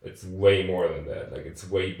 It's way more than that. Like it's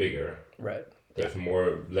way bigger. Right. Yeah. There's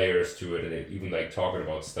more layers to it, and even like talking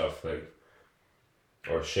about stuff like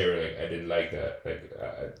or sharing like I didn't like that.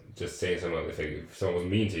 Like just saying something if someone was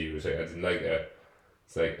mean to you, say I didn't like that.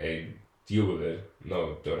 It's like hey, deal with it.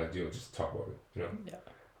 No, don't have to deal. Just talk about it. Yeah.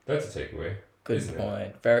 That's a takeaway. Good Isn't it?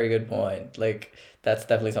 point. Very good point. Like that's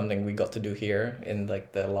definitely something we got to do here in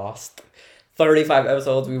like the last 35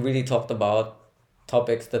 episodes. We really talked about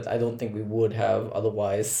topics that I don't think we would have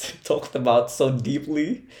otherwise talked about so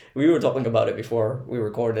deeply. We were talking about it before we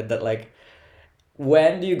recorded that like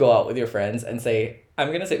when do you go out with your friends and say,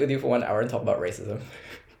 I'm gonna sit with you for 1 hour and talk about racism?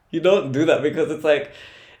 You don't do that because it's like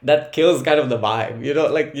that kills kind of the vibe. You know,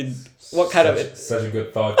 like you what kind of it Such a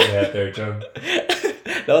good thought you had there, John.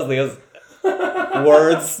 that was Leo's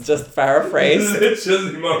words just paraphrased. It's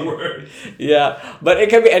just my word. Yeah, but it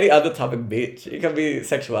can be any other topic, bitch. It can be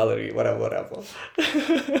sexuality, whatever.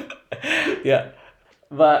 Yeah,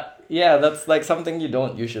 but yeah, that's like something you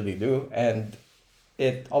don't usually do, and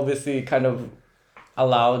it obviously kind of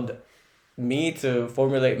allowed me to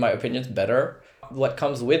formulate my opinions better. What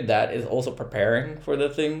comes with that is also preparing for the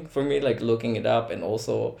thing for me, like looking it up and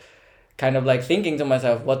also kind of like thinking to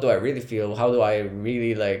myself, what do I really feel? How do I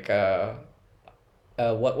really like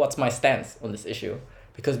what's my stance on this issue?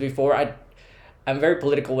 Because before I'm very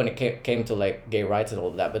political when it came to like gay rights and all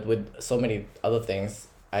of that, but with so many other things,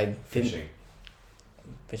 I didn't. Fishing.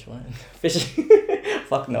 Fish what? Fishing?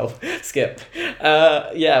 Fuck no. Skip.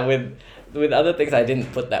 Yeah, with other things, I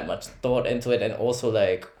didn't put that much thought into it, and also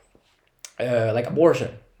like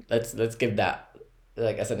abortion. Let's give that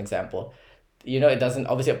like as an example. It doesn't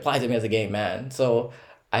obviously apply to me as a gay man, so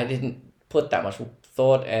I didn't put that much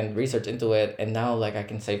thought and research into it, and now like I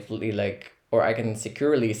can safely like or I can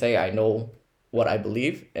securely say I know what I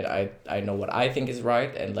believe and I know what I think is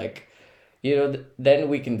right, and like then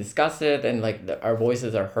we can discuss it, and like our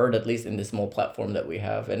voices are heard at least in this small platform that we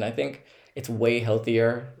have, and I think it's way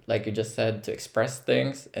healthier, like you just said, to express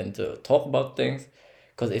things and to talk about things,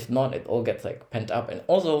 because if not, it all gets like pent up, and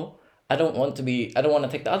also I don't want to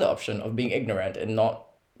take the other option of being ignorant and not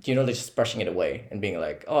like just brushing it away and being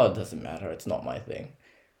like, oh, it doesn't matter, it's not my thing.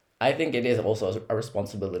 I think it is also a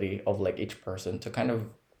responsibility of like each person to kind of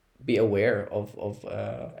be aware of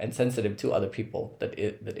and sensitive to other people that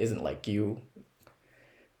isn't like you.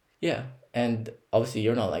 Yeah, and obviously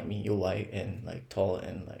you're not like me. You're white and like tall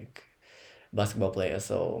and like basketball player.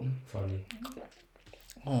 So Funny.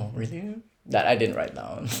 oh really? That I didn't write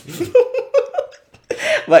down.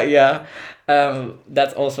 But yeah,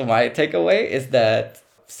 that's also my takeaway is that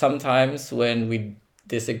sometimes when we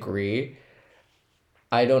disagree,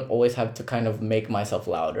 I don't always have to kind of make myself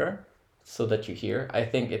louder so that you hear. I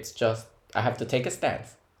think it's just I have to take a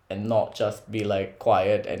stance and not just be like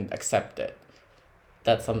quiet and accept it.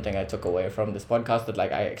 That's something I took away from this podcast, that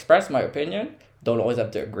like I express my opinion, don't always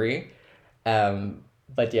have to agree.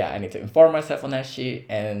 But yeah, I need to inform myself on that shit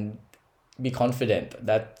and be confident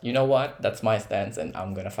that you know what, that's my stance and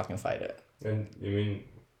I'm gonna fucking fight it. And I mean,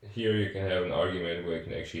 here you can have an argument where you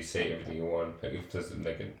can actually say everything you want. Like if there's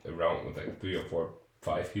like a round with like 3 or 4,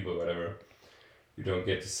 5 people, whatever, you don't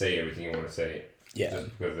get to say everything you want to say. Yeah.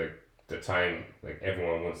 Just because like the time, like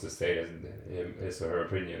everyone wants to say his or her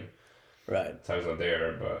opinion. Right. Time's not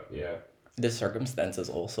there, but yeah. The circumstances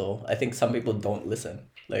also. I think some people don't listen.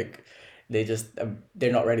 Like they just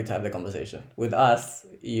they're not ready to have the conversation. With us,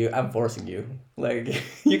 I'm forcing you. Like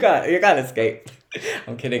you can't escape.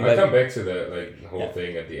 I'm kidding. I'll But come back to that like whole yeah.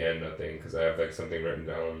 thing at the end, I think, because I have like something written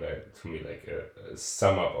down that to me like a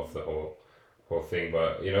sum up of the whole thing.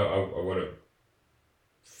 But you know,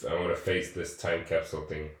 I wanna face this time capsule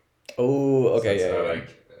thing. Oh, So okay, it's yeah, not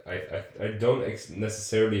yeah. like I don't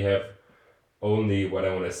necessarily have only what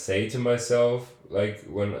I want to say to myself like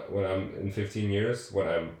when I'm in 15 years, when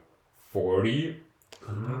I'm 40,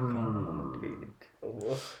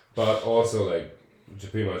 Oh. but also like to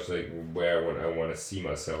pretty much like where when I want to see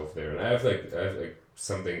myself there. And I have like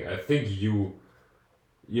something I think you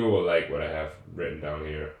will like what I have written down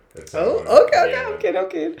here. That's I Oh, want to okay, at the okay, end.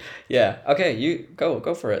 okay, okay. Yeah, okay, you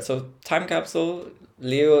go for it. So, time capsule,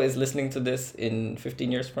 Leo is listening to this in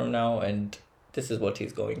 15 years from now, and this is what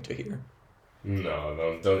he's going to hear.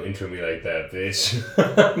 No, don't intro me like that, bitch.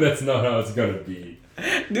 That's not how it's gonna be.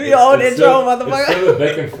 Do your own intro, It's motherfucker. still a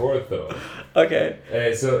back and forth though.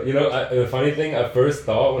 Okay. So you know, the funny thing I first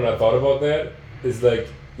thought when I thought about that is like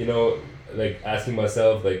you know, like asking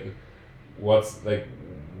myself like, what's like,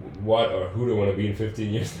 what or who do I want to be in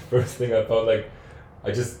 15 years? The first thing I thought like,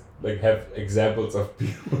 I just like have examples of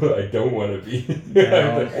people I don't want to be.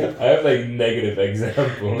 I have like negative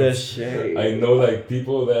examples. The shade. I know like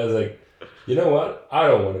people that's like, you know what? I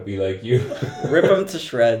don't want to be like you. Rip them to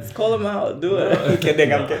shreds. Call them out. Do it. No. I'm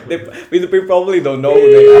kidding. I'm kidding. We probably don't know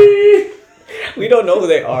who they are. We don't know who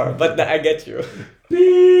they are, but I get you.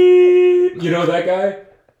 Beep. You know that guy?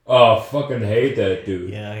 Oh, fucking hate that dude.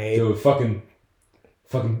 Yeah, I hate Dude, fucking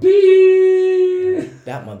beep.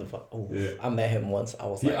 that motherfucker. Oh, Yeah. I met him once. I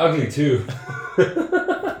was He like, ugly too.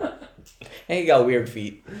 and he got weird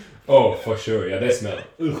feet. Oh, for sure. Yeah, they smell.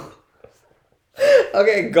 Ugh.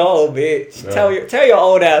 Okay, go, bitch. No. Tell your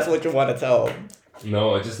old ass what you want to tell him.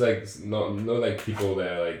 No, I just like no like people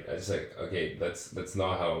that are like I just like okay that's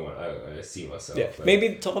not how I see myself. Yeah, Like,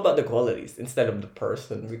 maybe talk about the qualities instead of the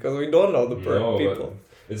person because we don't know the no, people. but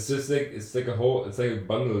it's just like it's like a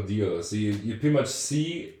bundle deal. So you pretty much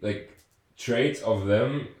see like traits of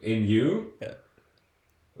them in you. Yeah.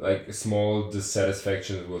 Like small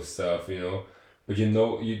dissatisfactions with stuff, you know, but you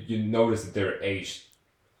notice that they're aged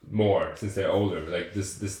more since they're older. Like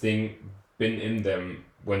this thing been in them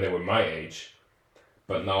when they were my age,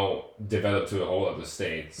 but now developed to a whole other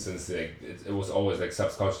state since like it was always like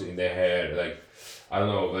subconsciously in their head. Like I don't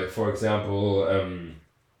know, like for example,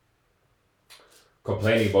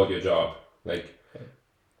 complaining about your job. Like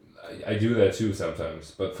I do that too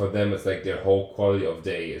sometimes, but for them it's like their whole quality of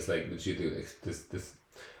day is like literally like this,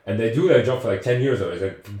 and they do their job for like 10 years already.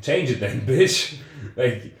 It's like change it then, bitch.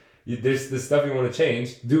 Like there's the stuff you want to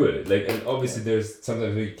change, do it. Like and obviously there's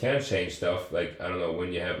sometimes you can change stuff. Like I don't know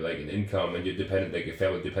when you have like an income and you're dependent, like your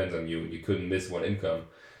family depends on you, and you couldn't miss one income.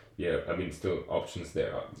 Yeah, I mean still options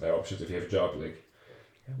there are options if you have a job like.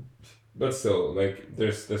 But still, like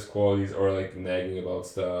there's qualities or like nagging about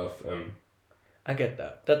stuff. I get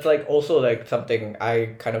that. That's like also like something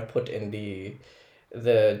I kind of put in the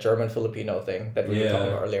German Filipino thing that we were talking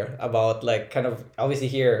Yeah. about earlier about like kind of obviously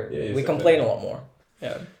here Yeah, it's we like complain that. a lot more.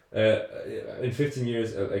 Yeah. In 15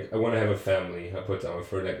 years, like I want to have a family. I put down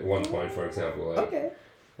for like 1 point, for example. Okay.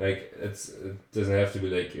 Like it doesn't have to be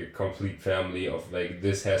like a complete family of like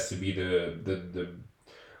this has to be the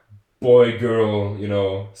boy girl, you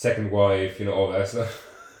know, second wife, you know, all that stuff.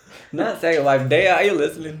 Not second wife. Dea, are you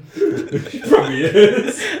listening? Probably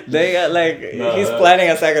is. Dea, like No, he's planning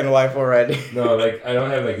a second wife already. No, like I don't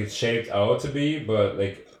have like it shaped out to be, but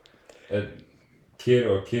like a kid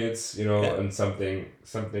or kids, you know, Yeah. and something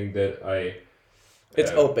that I.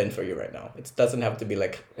 It's open for you right now. It doesn't have to be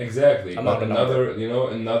like Exactly, Amount but of number. another, you know,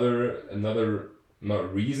 another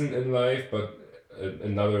not reason in life, but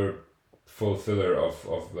another fulfiller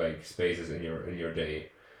of like spaces in your day,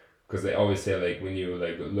 because they always say like when you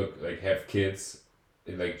like look like have kids,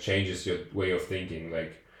 it like changes your way of thinking.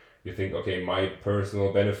 Like you think okay, my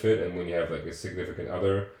personal benefit, and when you have like a significant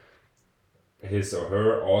other, his or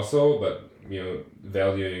her also, but you know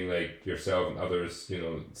valuing like yourself and others, you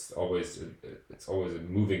know, it's always a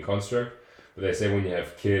moving construct. But they say when you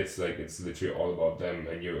have kids, like it's literally all about them,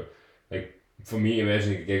 and you like for me,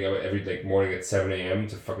 imagining getting up every like morning at 7 a.m.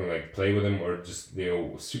 to fucking like play with them or just you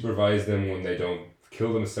know supervise them when they don't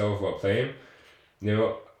kill themselves while playing. You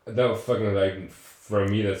know, that was fucking like for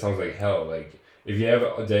me that sounds like hell. Like if you have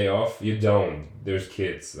a day off, you don't. There's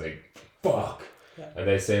kids. Like fuck. Yeah. And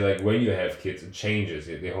they say like when you have kids, it changes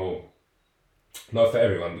the whole. Not for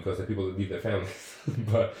everyone because the people that leave their families,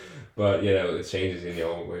 but you know it changes in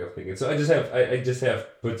your whole way of thinking. So I just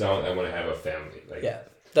have put down I want to have a family. Like Yeah.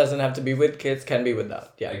 Doesn't have to be with kids, can be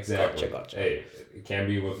without. Yeah. exactly. Gotcha. Hey, it can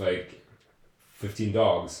be with like 15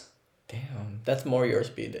 dogs. Damn. That's more your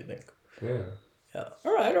speed, I think. Yeah. Yeah.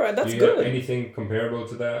 All right. That's Do you good. have anything comparable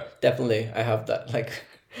to that? Definitely, I have that. Like,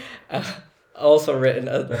 also written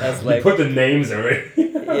as You like. put the names already.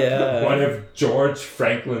 Yeah. One of George,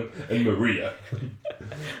 Franklin, and Maria.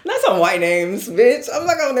 That's some white names, bitch. I'm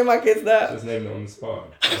not gonna name my kids that. Just name them on the spot.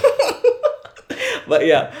 But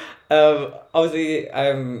yeah, obviously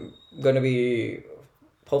I'm gonna be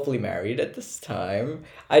hopefully married at this time.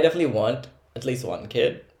 I definitely want at least one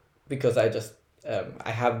kid because I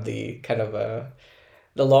have the kind of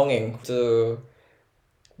the longing to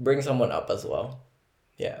bring someone up as well.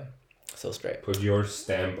 Yeah, so straight. Put your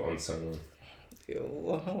stamp on someone. Ew,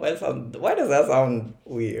 why does that sound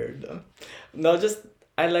weird? No, just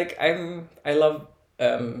I love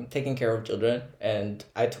taking care of children, and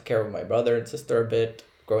I took care of my brother and sister a bit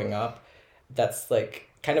growing up. That's like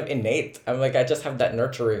kind of innate. I just have that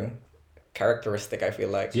nurturing characteristic, I feel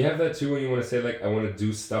like. Do you have that too when you want to say like I want to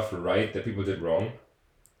do stuff right that people did wrong?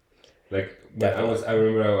 Like when I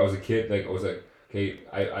remember I was a kid. Like I was like, okay,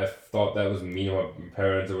 I thought that was mean of my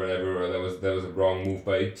parents or whatever, or that was a wrong move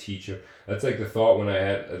by a teacher. That's like the thought when I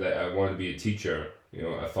had that I wanted to be a teacher. You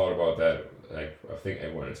know, I thought about that. Like I think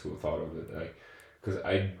everyone in school thought of it. Like, because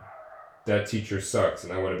that teacher sucks,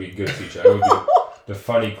 and I want to be a good teacher. I would be the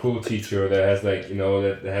funny, cool teacher that has like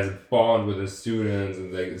that has a bond with the students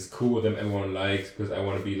and like is cool with them. Everyone likes because I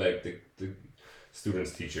want to be like the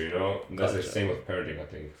students' teacher. You know, and that's the same with parenting. I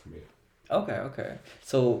think for me. Okay.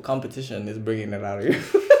 So competition is bringing it out of you.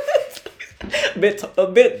 A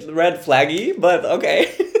bit red flaggy, but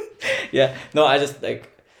okay. Yeah. No, I just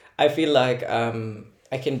I feel like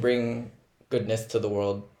I can bring goodness to the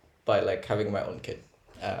world by like having my own kid.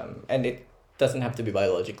 And it doesn't have to be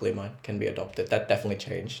biologically mine, can be adopted. That definitely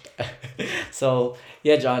changed. So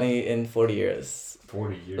yeah, Johnny in 40 years.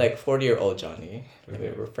 40 years. Like 40-year-old Johnny. Let me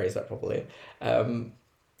rephrase that properly.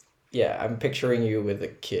 Yeah, I'm picturing you with a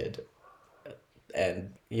kid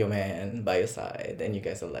and your man by your side, and you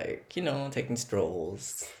guys are like, taking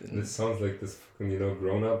strolls. This sounds like this fucking,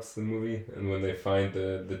 Grown Ups, the movie, and when they find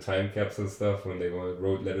the time capsule stuff, when they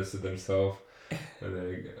wrote letters to themselves, and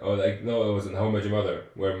no, it was in How I Met Your Mother,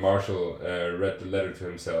 where Marshall read the letter to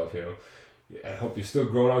himself, I hope you're still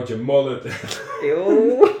growing out your mullet.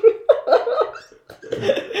 Ew.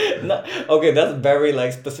 No, okay, that's very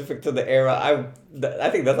like specific to the era. I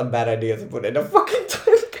think that's a bad idea to put in a fucking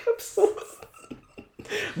time capsule.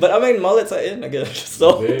 But I mean, mullets are in again,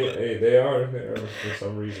 so they are for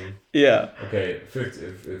some reason. Yeah. Okay,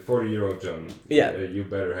 40-year-old John. Yeah. You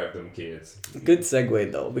better have them kids. Good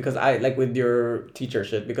segue though, because I like with your teacher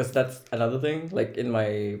shit, because that's another thing. Like in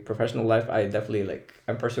my professional life, I definitely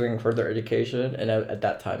I'm pursuing further education, and at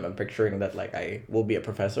that time, I'm picturing that I will be a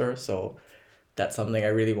professor. So that's something I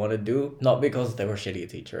really want to do. Not because they were shitty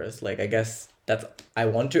teachers. I guess I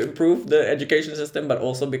want to improve the education system, but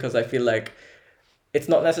also because I feel like it's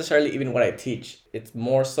not necessarily even what I teach. It's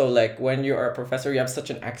more so when you are a professor, you have such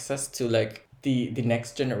an access to the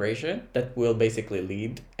next generation that will basically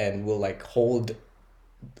lead and will hold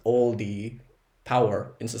all the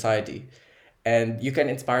power in society, and you can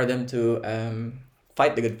inspire them to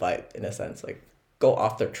fight the good fight in a sense, go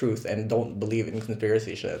after truth and don't believe in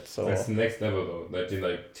conspiracy shit. So that's the next level though.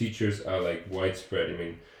 That teachers are widespread. I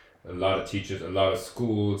mean, a lot of teachers, a lot of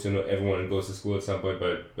schools, everyone goes to school at some point,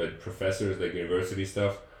 but professors, university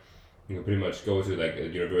stuff, you can pretty much go to a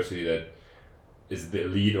university that is the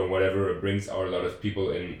elite or whatever, brings out a lot of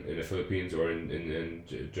people in the Philippines or in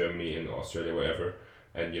Germany and Australia, wherever,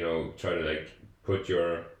 and try to put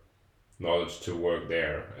your knowledge to work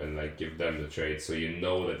there and give them the trade, so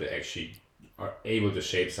that they actually are able to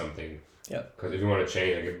shape something. Yeah. Because if you want to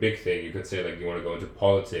change a big thing, you could say you want to go into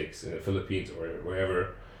politics in the Philippines or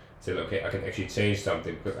wherever. Say okay, I can actually change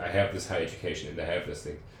something because I have this high education and I have this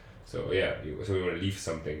thing. So yeah, so we want to leave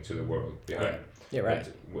something to the world behind. Yeah, right.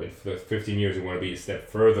 With 15 years, we want to be a step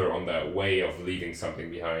further on that way of leaving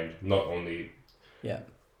something behind, not only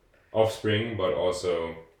offspring, but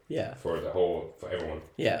also for everyone.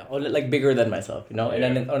 Yeah, or bigger than myself, on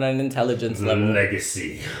an intelligence level.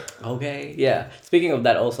 Legacy. Okay, yeah. Speaking of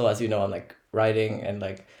that, also, as you know, I'm writing, and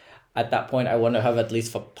at that point, I want to have at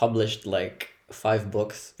least published 5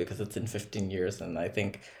 books because it's in 15 years, and I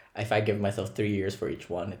think if I give myself 3 years for each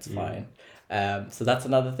one, it's fine. So that's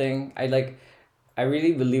another thing. I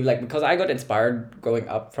really believe like because I got inspired growing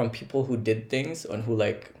up from people who did things and who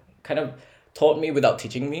like kind of taught me without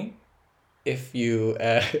teaching me. If you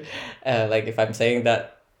like if I'm saying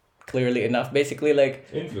that clearly enough, basically like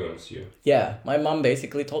Influence you. yeah, my mom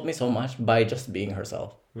basically taught me so much by just being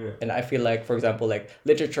herself. Yeah. And I feel like, for example, like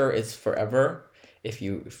literature is forever. If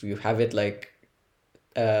you have it like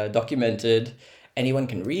documented, anyone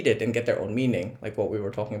can read it and get their own meaning, like what we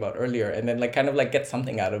were talking about earlier, and then like kind of like get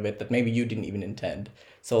something out of it that maybe you didn't even intend.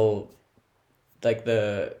 So, like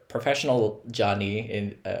the professional Johnny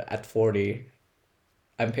in at 40,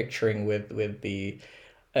 I'm picturing with the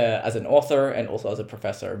as an author and also as a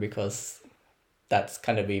professor because that's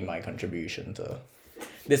kind of be my contribution to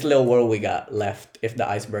this little world we got left if the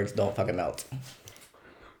icebergs don't fucking melt.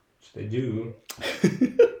 Which they do.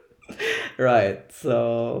 Right.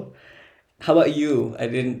 So, how about you? I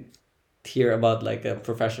didn't hear about like a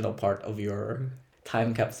professional part of your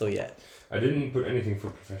time capsule yet. I didn't put anything for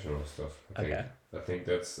professional stuff. Okay. I think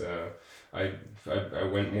that's I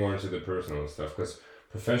went more into the personal stuff because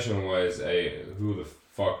professional wise, who the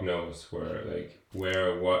fuck knows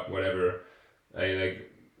where what whatever. I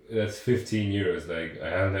like that's 15 years. Like I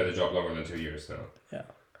haven't had a job longer than 2 years now. Yeah.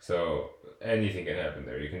 So anything can happen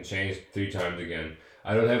there. You can change 3 times again.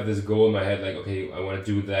 I don't have this goal in my head like okay I want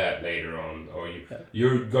to do that later on or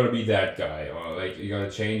you're gonna be that guy or like you're gonna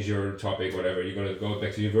change your topic whatever you're gonna go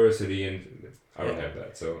back to university and I don't have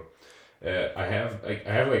that so I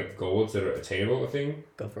have like goals that are attainable I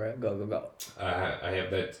think. Go for it. Go. I have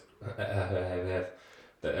that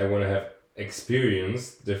that I want to have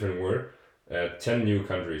experienced different word 10 new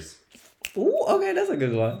countries. Ooh, okay, that's a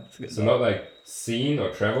good one. That's a good So one. not like seen or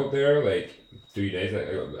traveled there like 3 days.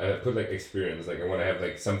 I put like experience. Like I want to have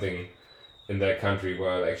like something in that country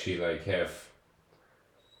where I'll actually like have,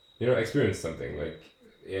 experience something. Like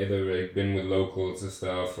either like been with locals and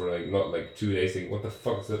stuff or like not like 2 days. Like what the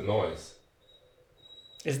fuck is that noise?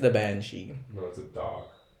 It's the banshee. No, it's a dog.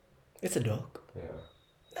 It's a dog.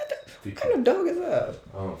 Yeah. What kind of dog is that?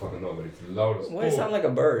 I don't fucking know, but it's loud as Why does it sound like a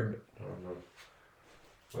bird? I don't know.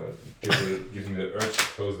 But it gives me the urge to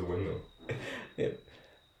close the window. Yeah.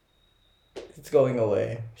 It's going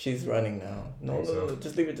away. She's running now. No, Think so. no,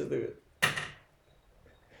 just leave it.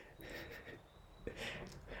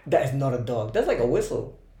 That is not a dog. That's like a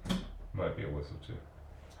whistle. Might be a whistle too.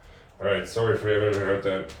 Alright, sorry for everyone who heard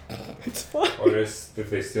that. It's fine. Or if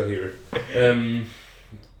they still hear it.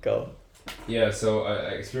 Go. Yeah, so I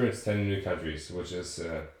experienced 10 new countries, which is,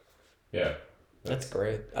 yeah. That's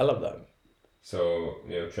great. I love that. So,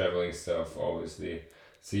 traveling stuff, obviously.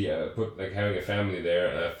 See, put like having a family there,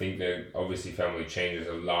 and I think that obviously family changes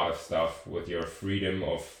a lot of stuff with your freedom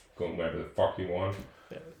of going wherever the fuck you want.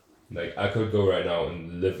 Yeah. Like, I could go right now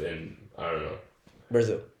and live in, I don't know.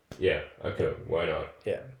 Brazil. Yeah, I could. Why not?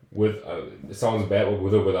 Yeah. With, it sounds bad, but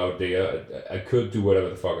with or without data, I could do whatever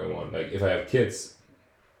the fuck I want. Like, if I have kids,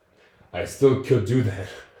 I still could do that.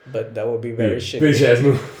 But that would be very shitty. Bitch ass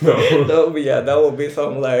move. No. that would be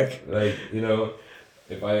some like Like,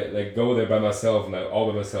 if I like go there by myself and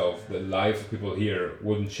all by myself, the life of people here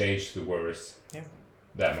wouldn't change the worse. Yeah.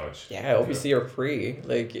 That much. yeah, obviously you're free.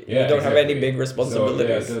 Like you Yeah, don't have any exactly. big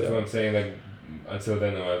responsibilities. So, that's what I'm saying. Like until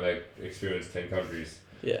then, I've like experienced 10 countries.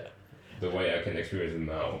 Yeah. The way I can experience it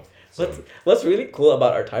now. So, What's really cool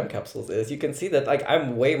about our time capsules is you can see that like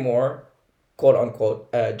I'm way more quote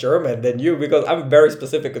unquote German than you because I'm very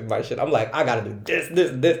specific with my shit. I'm like I gotta do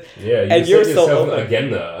this. yeah, and you're set so yourself an open.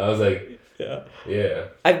 agenda. I was like, Yeah. yeah.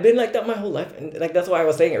 I've been like that my whole life, and like that's why I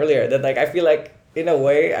was saying earlier that like I feel like in a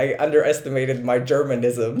way I underestimated my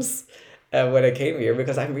Germanisms when I came here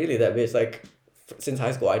because I'm really that bitch. Like since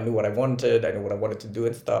high school, I knew what I wanted. I knew what I wanted to do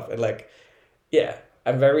and stuff, and like yeah,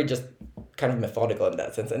 I'm very just kind of methodical in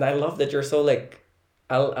that sense, and I love that you're so like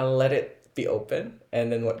I'll let it be open,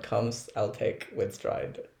 and then what comes I'll take with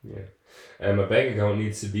stride. Yeah. And my bank account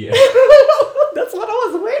needs to be. That's what I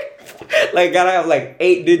was waiting for. Like gotta have like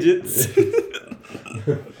 8 digits.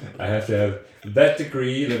 I have to have that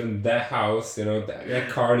degree, live in that house, that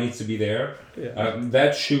car needs to be there. Yeah.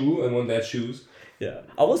 That shoe, I want that shoes. Yeah,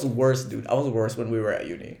 I was worse, dude. I was worse when we were at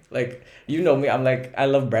uni. Like, you know me, I'm like, I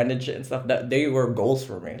love branded shit and stuff. That they were goals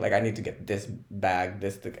for me. Like, I need to get this bag,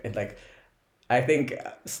 and like, I think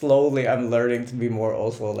slowly I'm learning to be more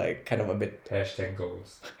also like kind of a bit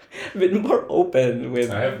Goals. a bit more open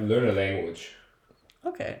with. I have learned a language.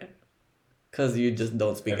 Okay. Cause you just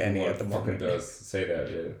don't speak any Everyone at the fucking moment. does say that,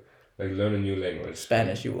 yeah. Like learn a new language.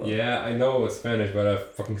 Spanish, you will. Yeah, I know it's Spanish, but I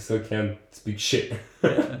fucking still can't speak shit.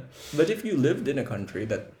 Yeah. But if you lived in a country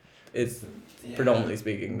that is predominantly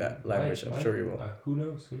speaking that language, I'm sure you will. Who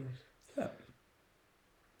knows? Yeah.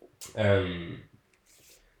 Um,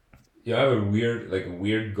 I have a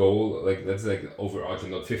weird goal, like that's like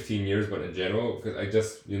overarching, not 15 years, but in general, because I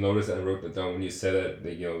just, you notice I wrote that down when you said it,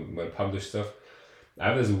 like, when I publish stuff. I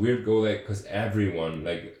have this weird goal, like, because everyone,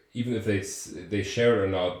 like, even if they share it or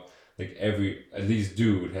not, like, every, at least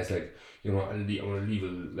dude has, like, I want to leave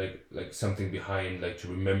like something behind, like, to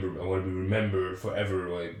remember. I want to be remembered forever,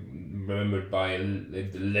 like, remembered by,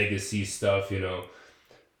 like, the legacy stuff,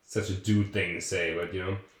 such a dude thing to say, but,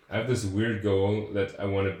 I have this weird goal that I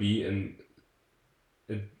want to be in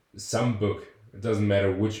some book. It doesn't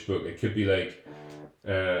matter which book. It could be like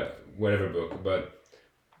whatever book, but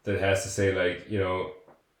that has to say, like, Leo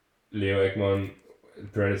Ekman, in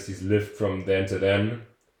parentheses, lived from then to then,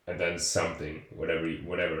 and then something,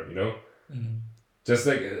 whatever. Just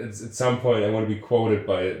like at some point I want to be quoted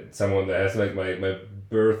by someone that has like my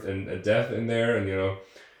birth and death in there, and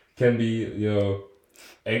can be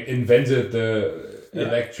invented the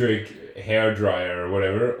electric hair dryer or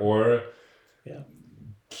whatever, or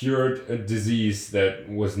cured a disease that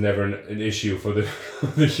was never an issue for the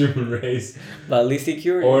the human race. But at least he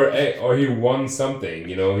cured or he won something,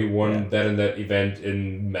 he won that and that event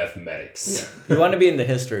in mathematics. You want to be in the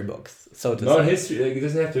history books, so to Not say. history, like, it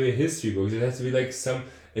doesn't have to be history books, it has to be like some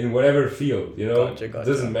in whatever field, Gotcha. It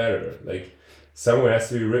doesn't matter, like somewhere has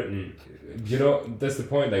to be written, that's the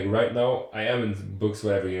point. Like right now I am in books,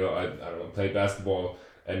 whatever, I don't know, played basketball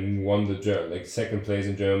and won the second place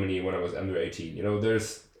in Germany when I was under 18.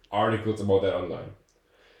 There's articles about that online.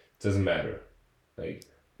 Doesn't matter, like,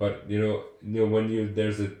 but when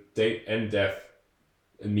there's a date and death,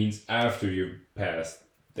 it means after you passed,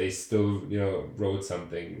 they still wrote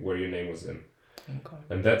something where your name was in. Okay.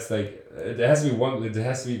 And that's like, it has to be one. It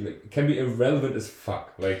has to be like, it can be irrelevant as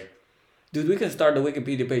fuck. Like, dude, we can start the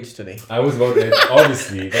Wikipedia page today. I was about to,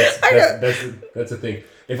 obviously that's the thing.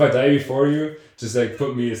 If I die before you, just like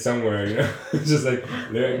put me somewhere, just like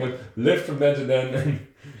live from then to then. And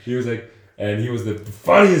he was like, and he was the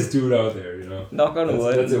funniest dude out there, Knock on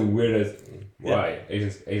wood. That's a weird. Why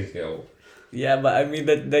Asians get old? Yeah, but I mean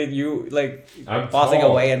that you like I'm passing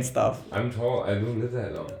tall. away and stuff. I'm tall. I don't live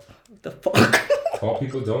that long. What the fuck? Tall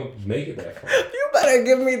people don't make it that far. You better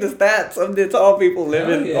give me the stats of the tall people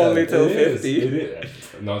living only till 50. It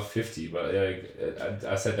is. Not 50, but like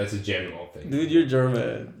I said, that's a general thing. Dude, you're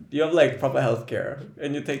German. You have like proper healthcare,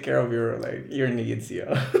 and you take care of your needs.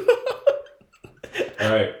 Yeah. All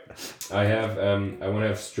right, I want to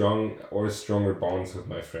have stronger bonds with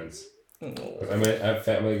my friends. I'm a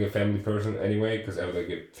family person anyway, because I have like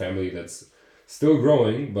a family that's still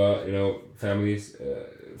growing, but family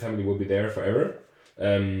will be there forever.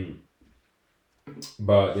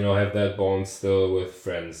 But I have that bond still with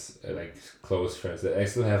friends, like close friends. I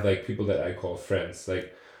still have like people that I call friends,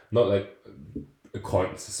 like not like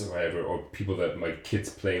acquaintances or whatever, or people that my kids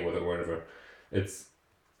play with or whatever. It's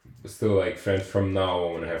still like friends from now.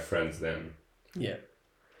 I want to have friends then. Yeah.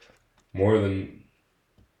 More than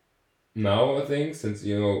now, I think, since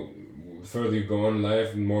further you go on in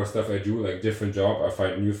life, more stuff I do, like different job, I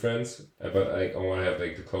find new friends. But I want to have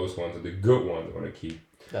like the close ones and the good ones I want to keep.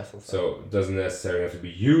 So it doesn't necessarily have to be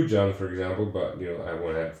you, John, for example, but I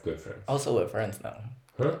want to have good friends. Also, we're friends now.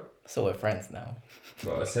 Huh? So we're friends now.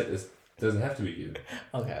 Well, I said it doesn't have to be you.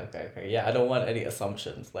 Okay. Yeah, I don't want any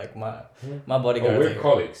assumptions. Like my bodyguard. Oh, we're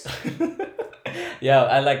colleagues. Yeah,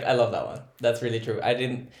 I love that one. That's really true. I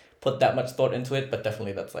didn't put that much thought into it, but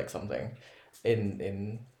definitely that's like something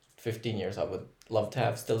in 15 years I would love to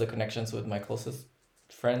have still the connections with my closest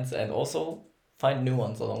friends and also find new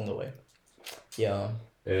ones along the way. Yeah.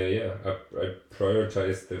 I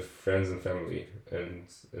prioritize the friends and family and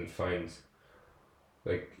find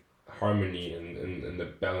like harmony in the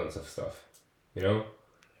balance of stuff,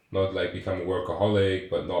 not like become a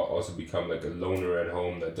workaholic, but not also become like a loner at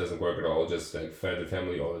home that doesn't work at all, just like find the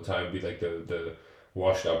family all the time, be like the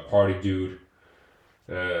washed up party dude,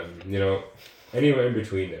 anywhere in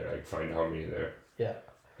between there, like find harmony there. Yeah.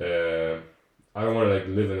 I don't want to like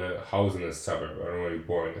live in a house in a suburb. I don't want to be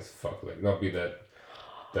boring as fuck, like not be that.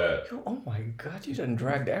 Oh my god, you done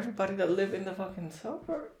dragged everybody that live in the fucking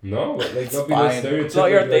suburb. No, but like not be that stereotypical. It's not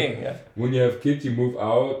your like, thing. Yeah. When you have kids, you move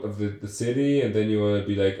out of the city, and then you want to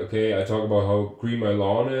be like, okay, I talk about how green my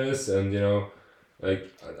lawn is, and like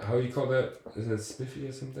how do you call that? Is that spiffy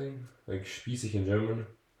or something? Like spießig in German.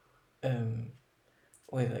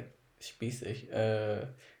 Wait, like spießig.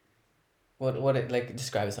 What it like?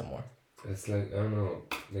 Describe it some more. It's like, I don't know,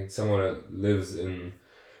 like someone that lives in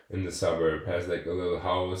the suburb, has like a little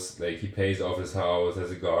house, like he pays off his house,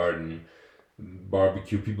 has a garden,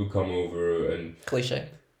 barbecue, people come over, and cliche.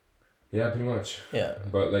 Yeah, pretty much. Yeah.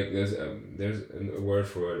 But like there's a word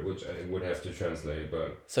for it which I would have to translate.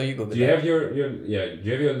 But So you Google do you that. have do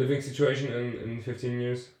you have your living situation in 15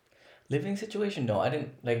 years? Living situation? No, I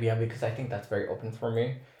didn't like yeah because I think that's very open for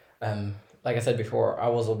me. Like I said before, I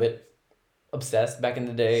was a bit obsessed back in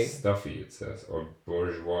the day. Stuffy, it says, or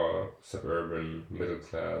bourgeois, suburban, middle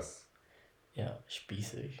class. Yeah,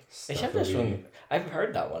 spießig. Ich habe das schon. I've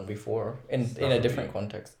heard that one before in a Stuffily. different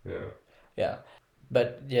context. Yeah. Yeah,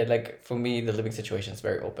 but yeah, like for me, the living situation is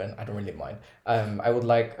very open. I don't really mind. I would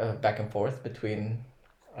like back and forth between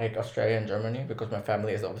like Australia and Germany because my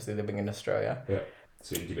family is obviously living in Australia. Yeah.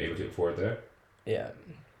 So you'd be able to afford that? Yeah,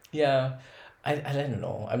 yeah. I don't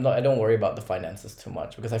know. I don't worry about the finances too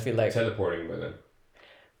much because I feel like Teleporting by then.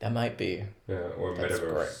 that might be. Yeah, or That's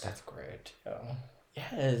metaverse. great. That's great. Yeah.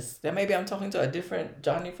 Yes. Then maybe I'm talking to a different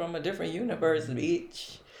Johnny from a different universe,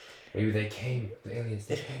 bitch. Maybe they came. The aliens,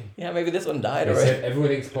 they came. Yeah, maybe this one died They already. said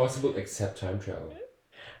everything's possible except time travel.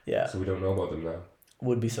 Yeah. So we don't know about them now.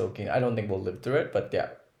 Would be so keen. I don't think we'll live through it, but yeah,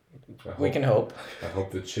 we hope- can hope. I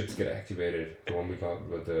hope the chips get activated. The one we got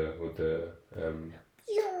with the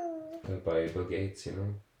by Bill Gates, you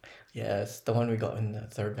know. Yes, the one we got in the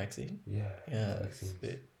third vaccine. Yeah. Yes, vaccines.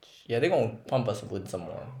 bitch. Yeah, they're gonna pump us with some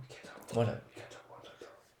more. What?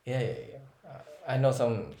 Yeah. I know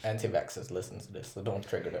some anti-vaxxers listen to this, so don't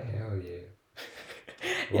trigger them. Hell yeah.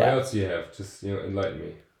 What Yeah. else do you have? Just enlighten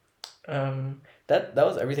me. That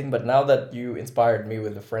was everything. But now that you inspired me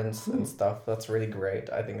with the friends and stuff, that's really great.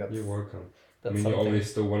 I think that's You're welcome. that's you something. already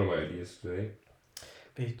stole one of my ideas today.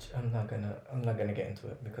 Bitch, I'm not gonna get into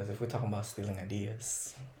it because if we're talking about stealing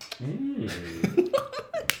ideas,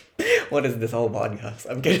 what is this whole podcast?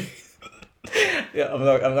 I'm kidding. Yeah,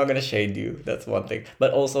 I'm not gonna shade you. That's one thing.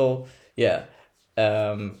 But also, yeah,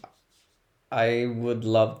 I would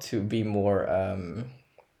love to be more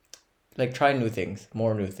like try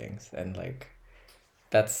more new things, and like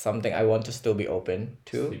that's something I want to still be open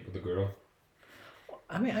to. Sleep with a girl.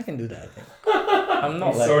 I mean, I can do that. I think. I'm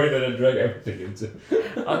not I'm like sorry that I drag everything into.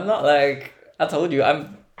 I'm not like I told you.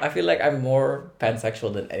 I feel like I'm more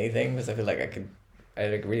pansexual than anything because I feel like I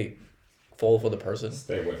like really fall for the person.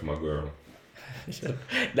 Stay away from my girl.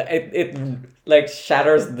 It like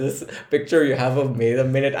shatters this picture you have of me the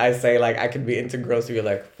minute I say like I could be into girls. You're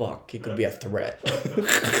like fuck, he could be a threat.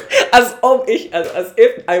 as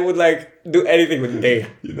if I would like do anything with they.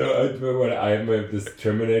 You know, when I have this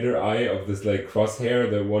Terminator eye of this like crosshair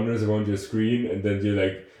that wanders around your screen, and then you're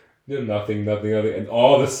like, nothing, and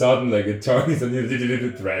all of a sudden like it turns and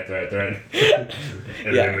you threat.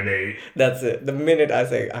 Eliminate. That's it. The minute I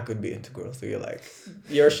say I could be into girls, so you're like,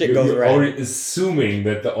 your shit You're goes right. already assuming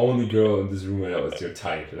that the only girl in this room right now is your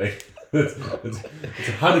type. Like it's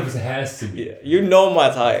 100% has to be. Yeah, you know my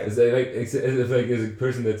type. It's like as a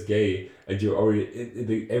person that's gay and you're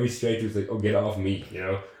already every stranger is like, oh, get off me, you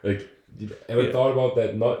know, like. You ever thought about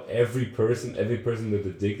that? Not every person with a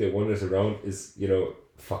dick that wanders around is,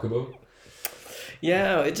 fuckable.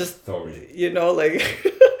 Yeah, it just Sorry. Like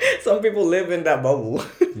some people live in that bubble.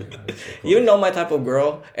 Yeah, You know my type of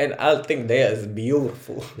girl, and I think Dea is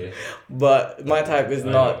beautiful. Yeah. But my type is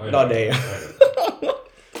not Dea.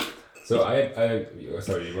 So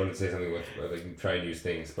sorry, you want to say something with like try new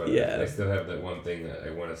things, but Yeah. I still have that one thing that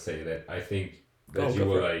I want to say that I think that Go you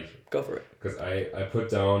will for it. like. Go for it. Because I put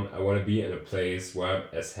down, I want to be in a place where I'm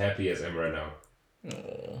as happy as I'm right now.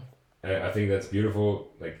 Oh. And I think that's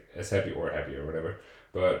beautiful, like as happy or whatever.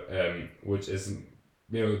 But which is,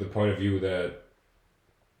 the point of view that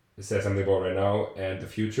it says something about right now and the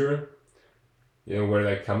future. Where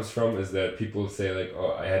that comes from is that people say like,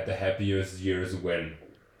 oh, I had the happiest years when.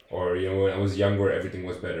 Or, when I was younger, everything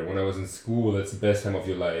was better. When I was in school, that's the best time of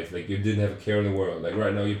your life. Like, you didn't have a care in the world. Like,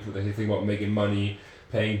 right now, you think about making money,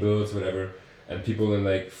 paying bills, whatever. And people in,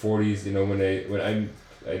 like, 40s, when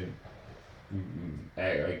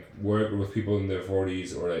I work with people in their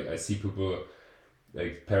 40s, or, like, I see people,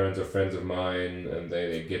 like, parents or friends of mine, and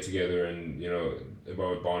they get together and,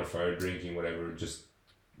 about bonfire, drinking, whatever, just,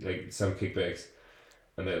 like, some kickbacks.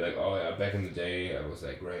 And they're like, oh yeah, back in the day, I was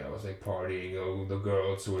like, great, I was like partying, oh, the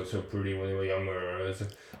girls who were so pretty when they were younger,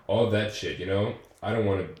 all that shit, I don't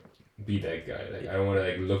want to be that guy. Like, I don't want to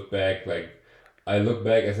like look back, like, I look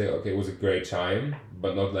back and say, okay, it was a great time,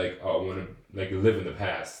 but not like, oh, I want to like live in the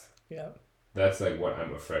past. Yeah. That's like what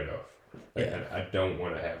I'm afraid of. Like, Yeah. I don't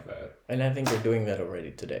want to have that. And I think you're doing that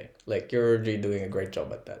already today. Like you're already doing a great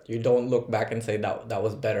job at that. You don't look back and say that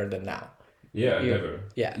was better than now. Yeah, never.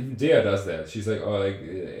 Yeah. Even Dea does that. She's like, oh,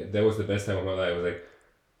 like, that was the best time of my life. I was like,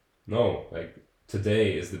 no, like,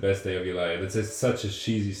 today is the best day of your life. It's just such a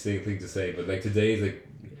cheesy thing to say, but, like, today is, like,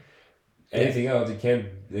 anything else, you can't,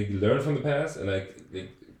 like, learn from the past, and, like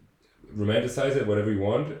romanticize it, whatever you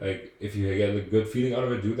want. Like if you get a good feeling out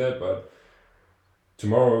of it, do that. But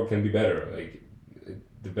tomorrow can be better. Like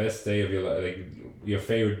the best day of your life, like your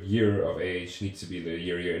favorite year of age needs to be the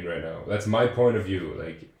year you're in right now. That's my point of view.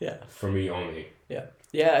 Like Yeah. for me only. Yeah.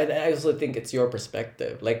 Yeah, and I also think it's your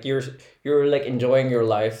perspective. Like you're like enjoying your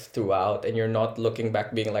life throughout and you're not looking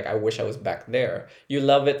back being like I wish I was back there. You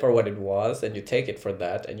love it for what it was and you take it for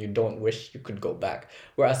that and you don't wish you could go back.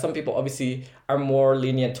 Whereas some people obviously are more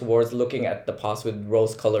lenient towards looking at the past with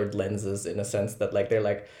rose-colored lenses in a sense that like they're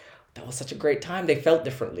like that was such a great time. They felt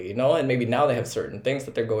differently, you know? And maybe now they have certain things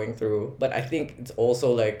that they're going through, but I think it's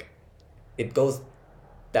also like it goes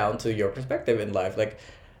down to your perspective in life. Like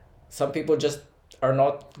some people just are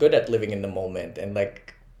not good at living in the moment and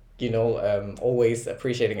like always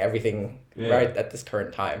appreciating everything Yeah. right at this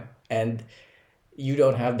current time, and you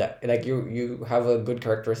don't have that. Like you have a good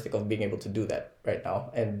characteristic of being able to do that right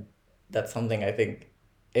now, and that's something I think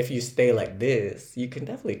if you stay like this you can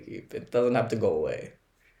definitely keep. It doesn't have to go away.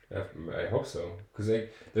 I hope so, because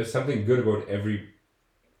like there's something good about every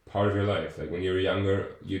part of your life. Like when you're younger,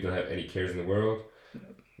 you don't have any cares in the world.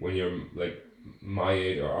 When you're like my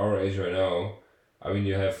age or our age right now, I mean,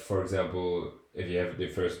 you have, for example, if you have the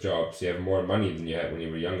first jobs, you have more money than you had when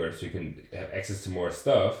you were younger, so you can have access to more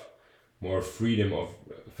stuff, more freedom of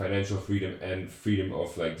financial freedom and freedom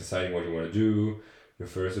of like deciding what you want to do, your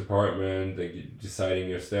first apartment, like deciding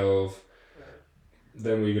yourself.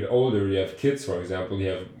 Then when you get older, you have kids, for example, you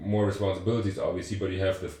have more responsibilities, obviously, but you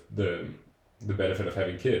have the benefit of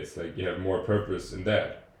having kids. Like you have more purpose in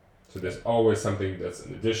that. So there's always something that's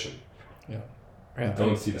an addition. Yeah. You Yeah,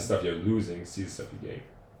 don't see the stuff you're losing, see the stuff you gain.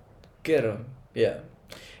 get 'em. Yeah,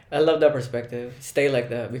 I love that perspective. Stay like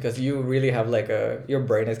that because you really have like your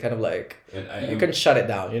brain is kind of like And you can shut it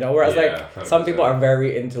down, you know. Whereas Yeah, like some people 100%. are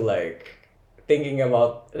very into like thinking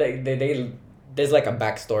about like they there's like a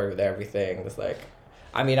backstory with everything. It's like,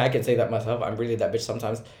 I mean, I can say that myself. I'm really that bitch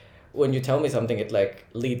sometimes. When you tell me something, it like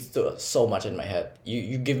leads to so much in my head.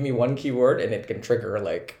 You give me one keyword and it can trigger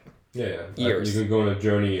like Yeah. years. Like you can go on a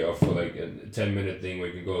journey of like a 10-minute thing where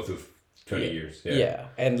you can go through 20 years. Yeah. Yeah,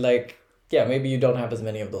 and like yeah, maybe you don't have as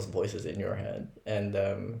many of those voices in your head, and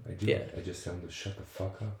I do. yeah, I just tell them to shut the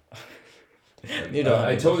fuck up. And you don't.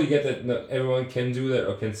 I have totally get that not everyone can do that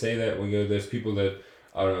or can say that. When there's people that,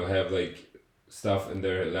 I don't know, have like stuff in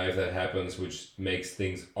their life that happens which makes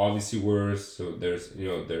things obviously worse. So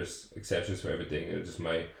there's exceptions for everything. It's just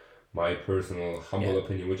my personal humble Yeah.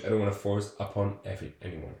 opinion, which I don't want to force upon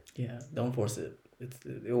anyone. Yeah, don't force it.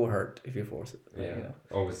 It will hurt if you force it. Yeah, You know.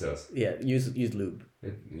 always does. Yeah, use lube.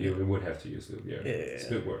 You would have to use lube. Yeah, Yeah. it's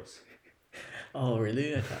good words. Oh really?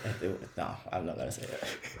 No, I'm not gonna say that.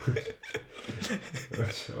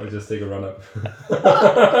 Or just take a run up.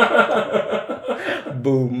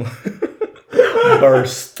 Boom.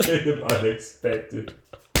 Burst. Unexpected.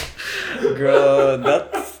 Girl,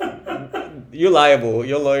 that's you liable.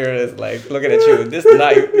 Your lawyer is like looking at you. This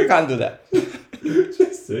not you can't do that.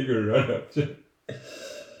 Just take a run up. Just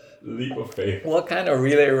leap of faith. What kind of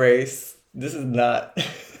relay race? This is not.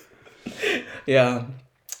 Yeah.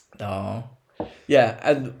 No. Yeah,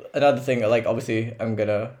 and another thing, like obviously I'm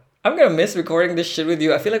gonna miss recording this shit with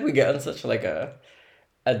you. I feel like we get on such like a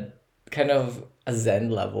kind of a zen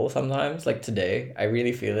level sometimes. Like today, I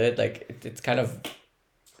really feel it. Like it's kind of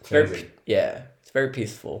very Cleansing. yeah, it's very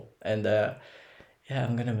peaceful, and yeah,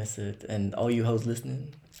 I'm gonna miss it. And all you hoes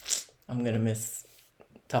listening, I'm gonna miss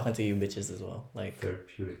talking to you bitches as well. Like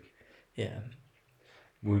Therapeutic. yeah.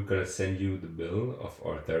 We're gonna send you the bill of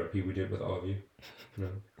our therapy we did with all of you. No.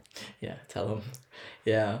 Yeah, tell them.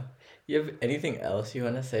 Yeah. You have anything else you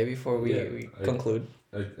want to say before we conclude?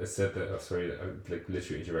 I said that. I'm sorry. I like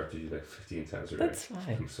literally interrupted you like 15 times already. That's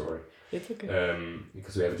fine. I'm sorry. It's okay.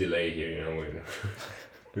 Because we have a delay here. You know,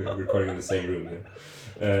 we're recording in the same room.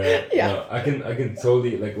 Yeah. Yeah. No, I can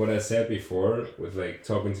totally like what I said before with like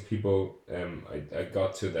talking to people. I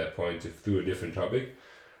got to that point through a different topic,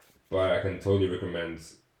 but I can totally recommend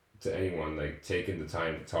to anyone like taking the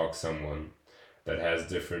time to talk to someone that has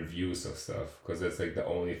different views of stuff, because that's like the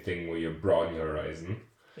only thing where you broaden your horizon.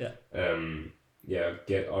 Yeah. Yeah,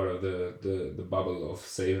 get out of the bubble of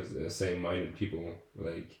same-minded people.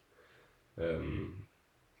 Like,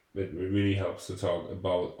 it really helps to talk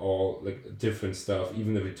about all like different stuff.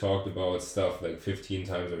 Even if we talked about stuff like 15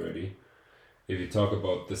 times already, if you talk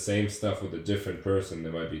about the same stuff with a different person,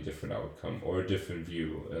 there might be a different outcome or a different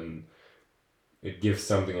view, and it gives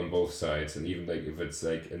something on both sides. And even like if it's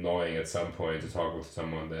like annoying at some point to talk with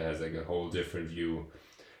someone that has like a whole different view,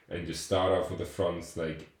 and you start off with the fronts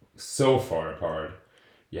like so far apart,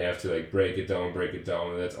 you have to like break it down,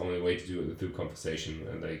 and that's the only way to do it through conversation.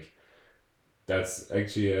 And like that's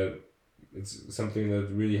actually it's something that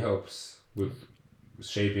really helps with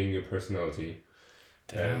shaping your personality.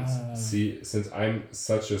 Damn. And see, since I'm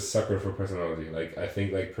such a sucker for personality, like I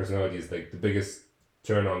think like personality is like the biggest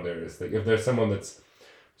turn on there is like if there's someone that's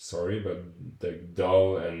sorry but like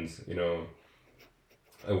dull and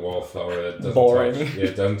a wallflower that doesn't Boring.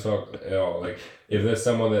 talk, doesn't talk at all. Like if there's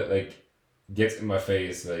someone that like gets in my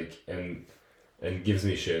face like and gives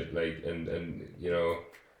me shit like and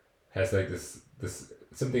has like this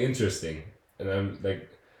something interesting, and I'm like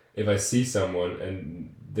if I see someone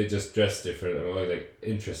and they just dress different, I'm always like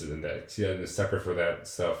interested in that. See, I'm a sucker for that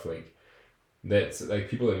stuff. Like that's like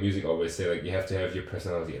people in music always say like you have to have your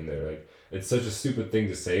personality in there. Like it's such a stupid thing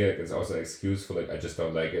to say. Like it's also an excuse for like I just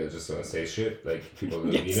don't like it. I just want to say shit. Like people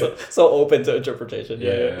don't mean it. So open to interpretation.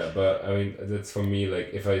 Yeah, but I mean that's for me. Like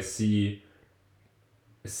if I see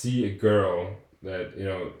a girl that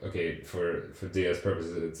okay for Dia's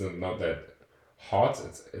purposes, it's not that hot.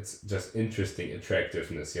 It's just interesting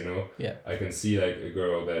attractiveness. Yeah. I can see like a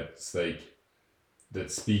girl that's like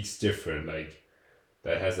that speaks different, like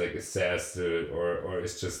that has like a sass to it, or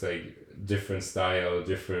it's just like different style,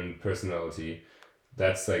 different personality.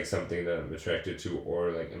 That's like something that I'm attracted to, or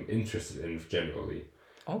like I'm interested in generally.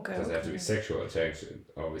 Okay. Doesn't have to be sexual attraction,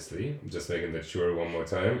 obviously. I'm just making that sure one more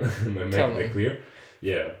time. I'm making that clear.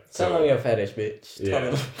 Yeah. Tell them your fetish, bitch.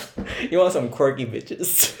 Tell them. You want some quirky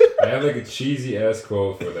bitches. I have like a cheesy ass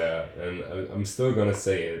quote for that, and I'm still gonna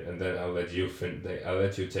say it, and then I'll let you I'll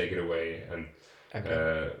let you take it away, and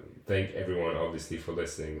thank everyone obviously for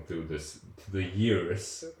listening through the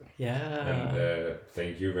years. Yeah. And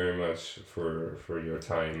thank you very much for your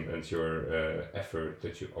time and your effort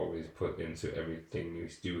that you always put into everything you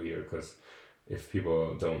do here. Because if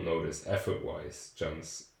people don't notice, effort-wise,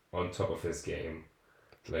 John's on top of his game.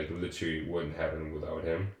 Like literally wouldn't happen without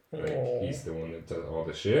him. Like he's the one that does all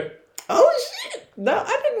the shit. Oh shit! No,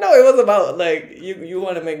 I didn't know it was about like you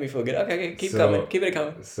want to make me feel good. Okay, keep coming, keep it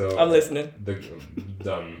coming. So I'm listening.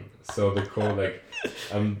 Done. So the call, like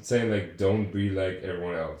I'm saying, like don't be like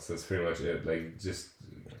everyone else. That's pretty much it. Like just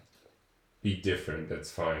be different.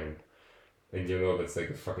 That's fine. And that's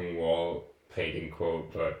like a fucking wall painting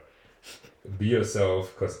quote, but be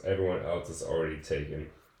yourself because everyone else is already taken.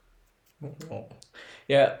 Oh.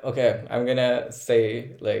 Yeah, okay. I'm gonna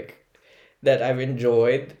say like that I've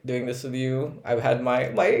enjoyed doing this with you. I've had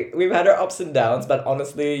we've had our ups and downs, but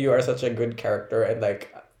honestly, you are such a good character and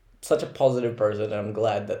like such a positive person, and I'm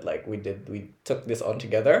glad that like we took this on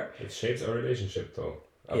together. It shapes our relationship though.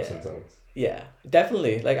 Ups and downs. Yeah,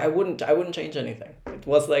 definitely. Like I wouldn't change anything. It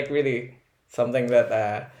was like really something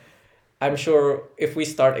that I'm sure if we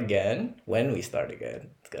start again, when we start again,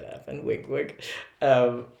 it's gonna happen. Wink, wink.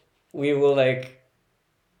 We will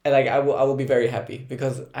I will be very happy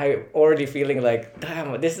because I'm already feeling like,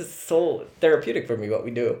 damn, this is so therapeutic for me what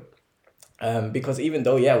we do. Because even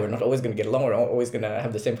though we're not always gonna get along, we're not always gonna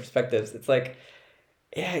have the same perspectives. It's like,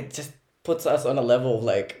 it just puts us on a level of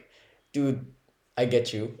like, dude, I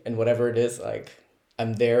get you, and whatever it is, like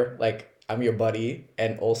I'm there, like I'm your buddy,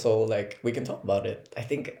 and also like we can talk about it. I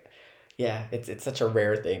think, it's such a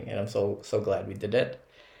rare thing, and I'm so glad we did it.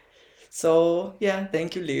 So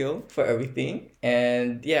thank you, Leo, for everything.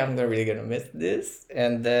 And I'm really gonna miss this.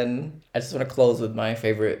 And then I just want to close with my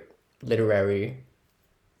favorite literary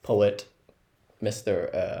poet,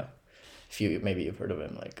 Mr. Maybe you've heard of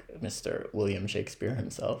him, like Mr. William Shakespeare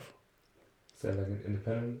himself. Is that like an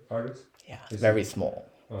independent artist? Yeah, very small.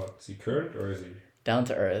 Oh, is he current or is he down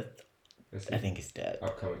to earth? I think he's dead.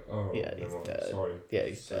 Upcoming. Oh, yeah, he's dead. Sorry. Yeah,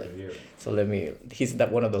 he's dead. So he's that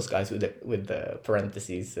one of those guys with the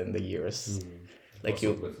parentheses and the years. Like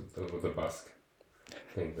also with the busk.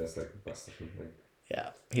 I think that's like a busk or something.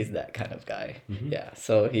 Yeah, he's that kind of guy. Mm-hmm. Yeah,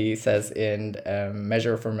 so he says in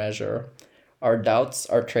Measure for Measure, our doubts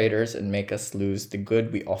are traitors and make us lose the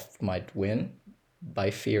good we oft might win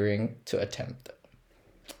by fearing to attempt.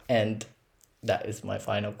 And that is my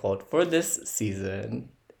final quote for this season.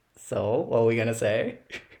 So, what are we gonna say?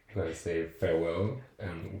 I'm gonna say farewell,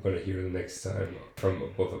 and we're gonna hear the next time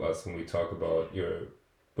from both of us when we talk about your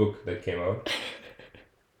book that came out.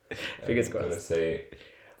 Fingers crossed. crossed. I'm gonna say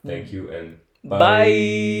thank you and bye.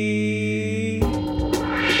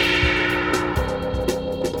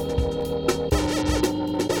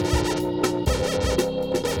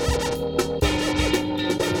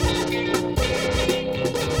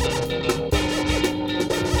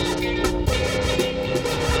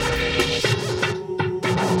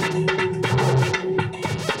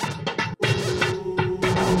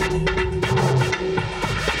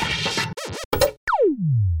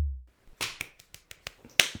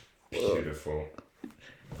 Beautiful.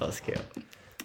 That was cute.